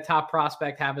would that top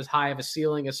prospect have as high of a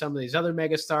ceiling as some of these other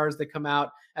megastars that come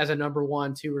out as a number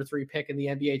 1, 2, or 3 pick in the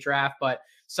NBA draft. But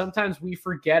sometimes we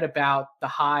forget about the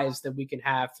highs that we can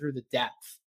have through the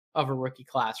depth of a rookie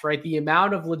class, right? The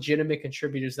amount of legitimate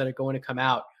contributors that are going to come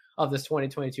out of this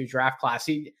 2022 draft class.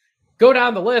 Go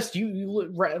down the list.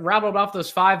 You rattled off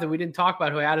those 5 that we didn't talk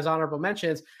about who had as honorable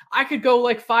mentions. I could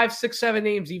go 5, 6, 7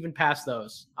 names even past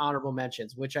those honorable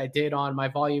mentions, which I did on my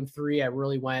volume 3. I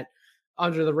really went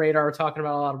under the radar, talking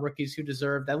about a lot of rookies who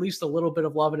deserved at least a little bit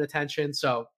of love and attention.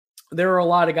 So there are a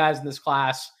lot of guys in this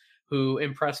class who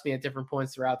impressed me at different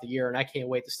points throughout the year, and I can't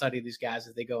wait to study these guys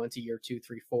as they go into year 2,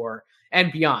 3, 4,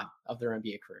 and beyond of their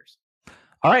NBA careers.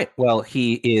 All right. Well,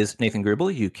 he is Nathan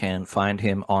Grubel. You can find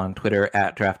him on Twitter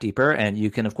at DraftDeeper, and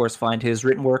you can, of course, find his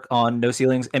written work on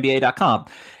NoCeilingsNBA.com.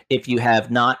 If you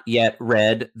have not yet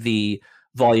read the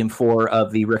Volume 4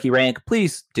 of the Rookie Rank,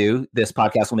 please do. This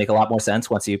podcast will make a lot more sense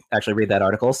once you actually read that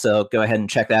article, so go ahead and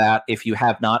check that out if you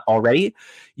have not already.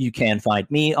 You can find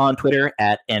me on Twitter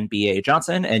at NBA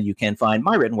Johnson, and you can find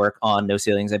my written work on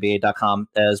NoCeilingsNBA.com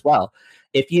as well.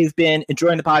 If you've been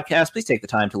enjoying the podcast, please take the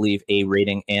time to leave a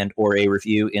rating and or a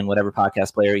review in whatever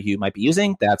podcast player you might be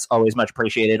using. That's always much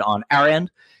appreciated on our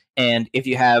end. And if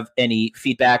you have any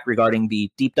feedback regarding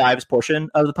the deep dives portion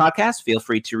of the podcast, feel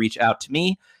free to reach out to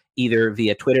me either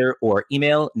via Twitter or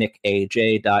email,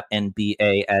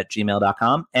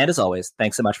 nickaj.nba@gmail.com. And as always,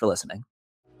 thanks so much for listening.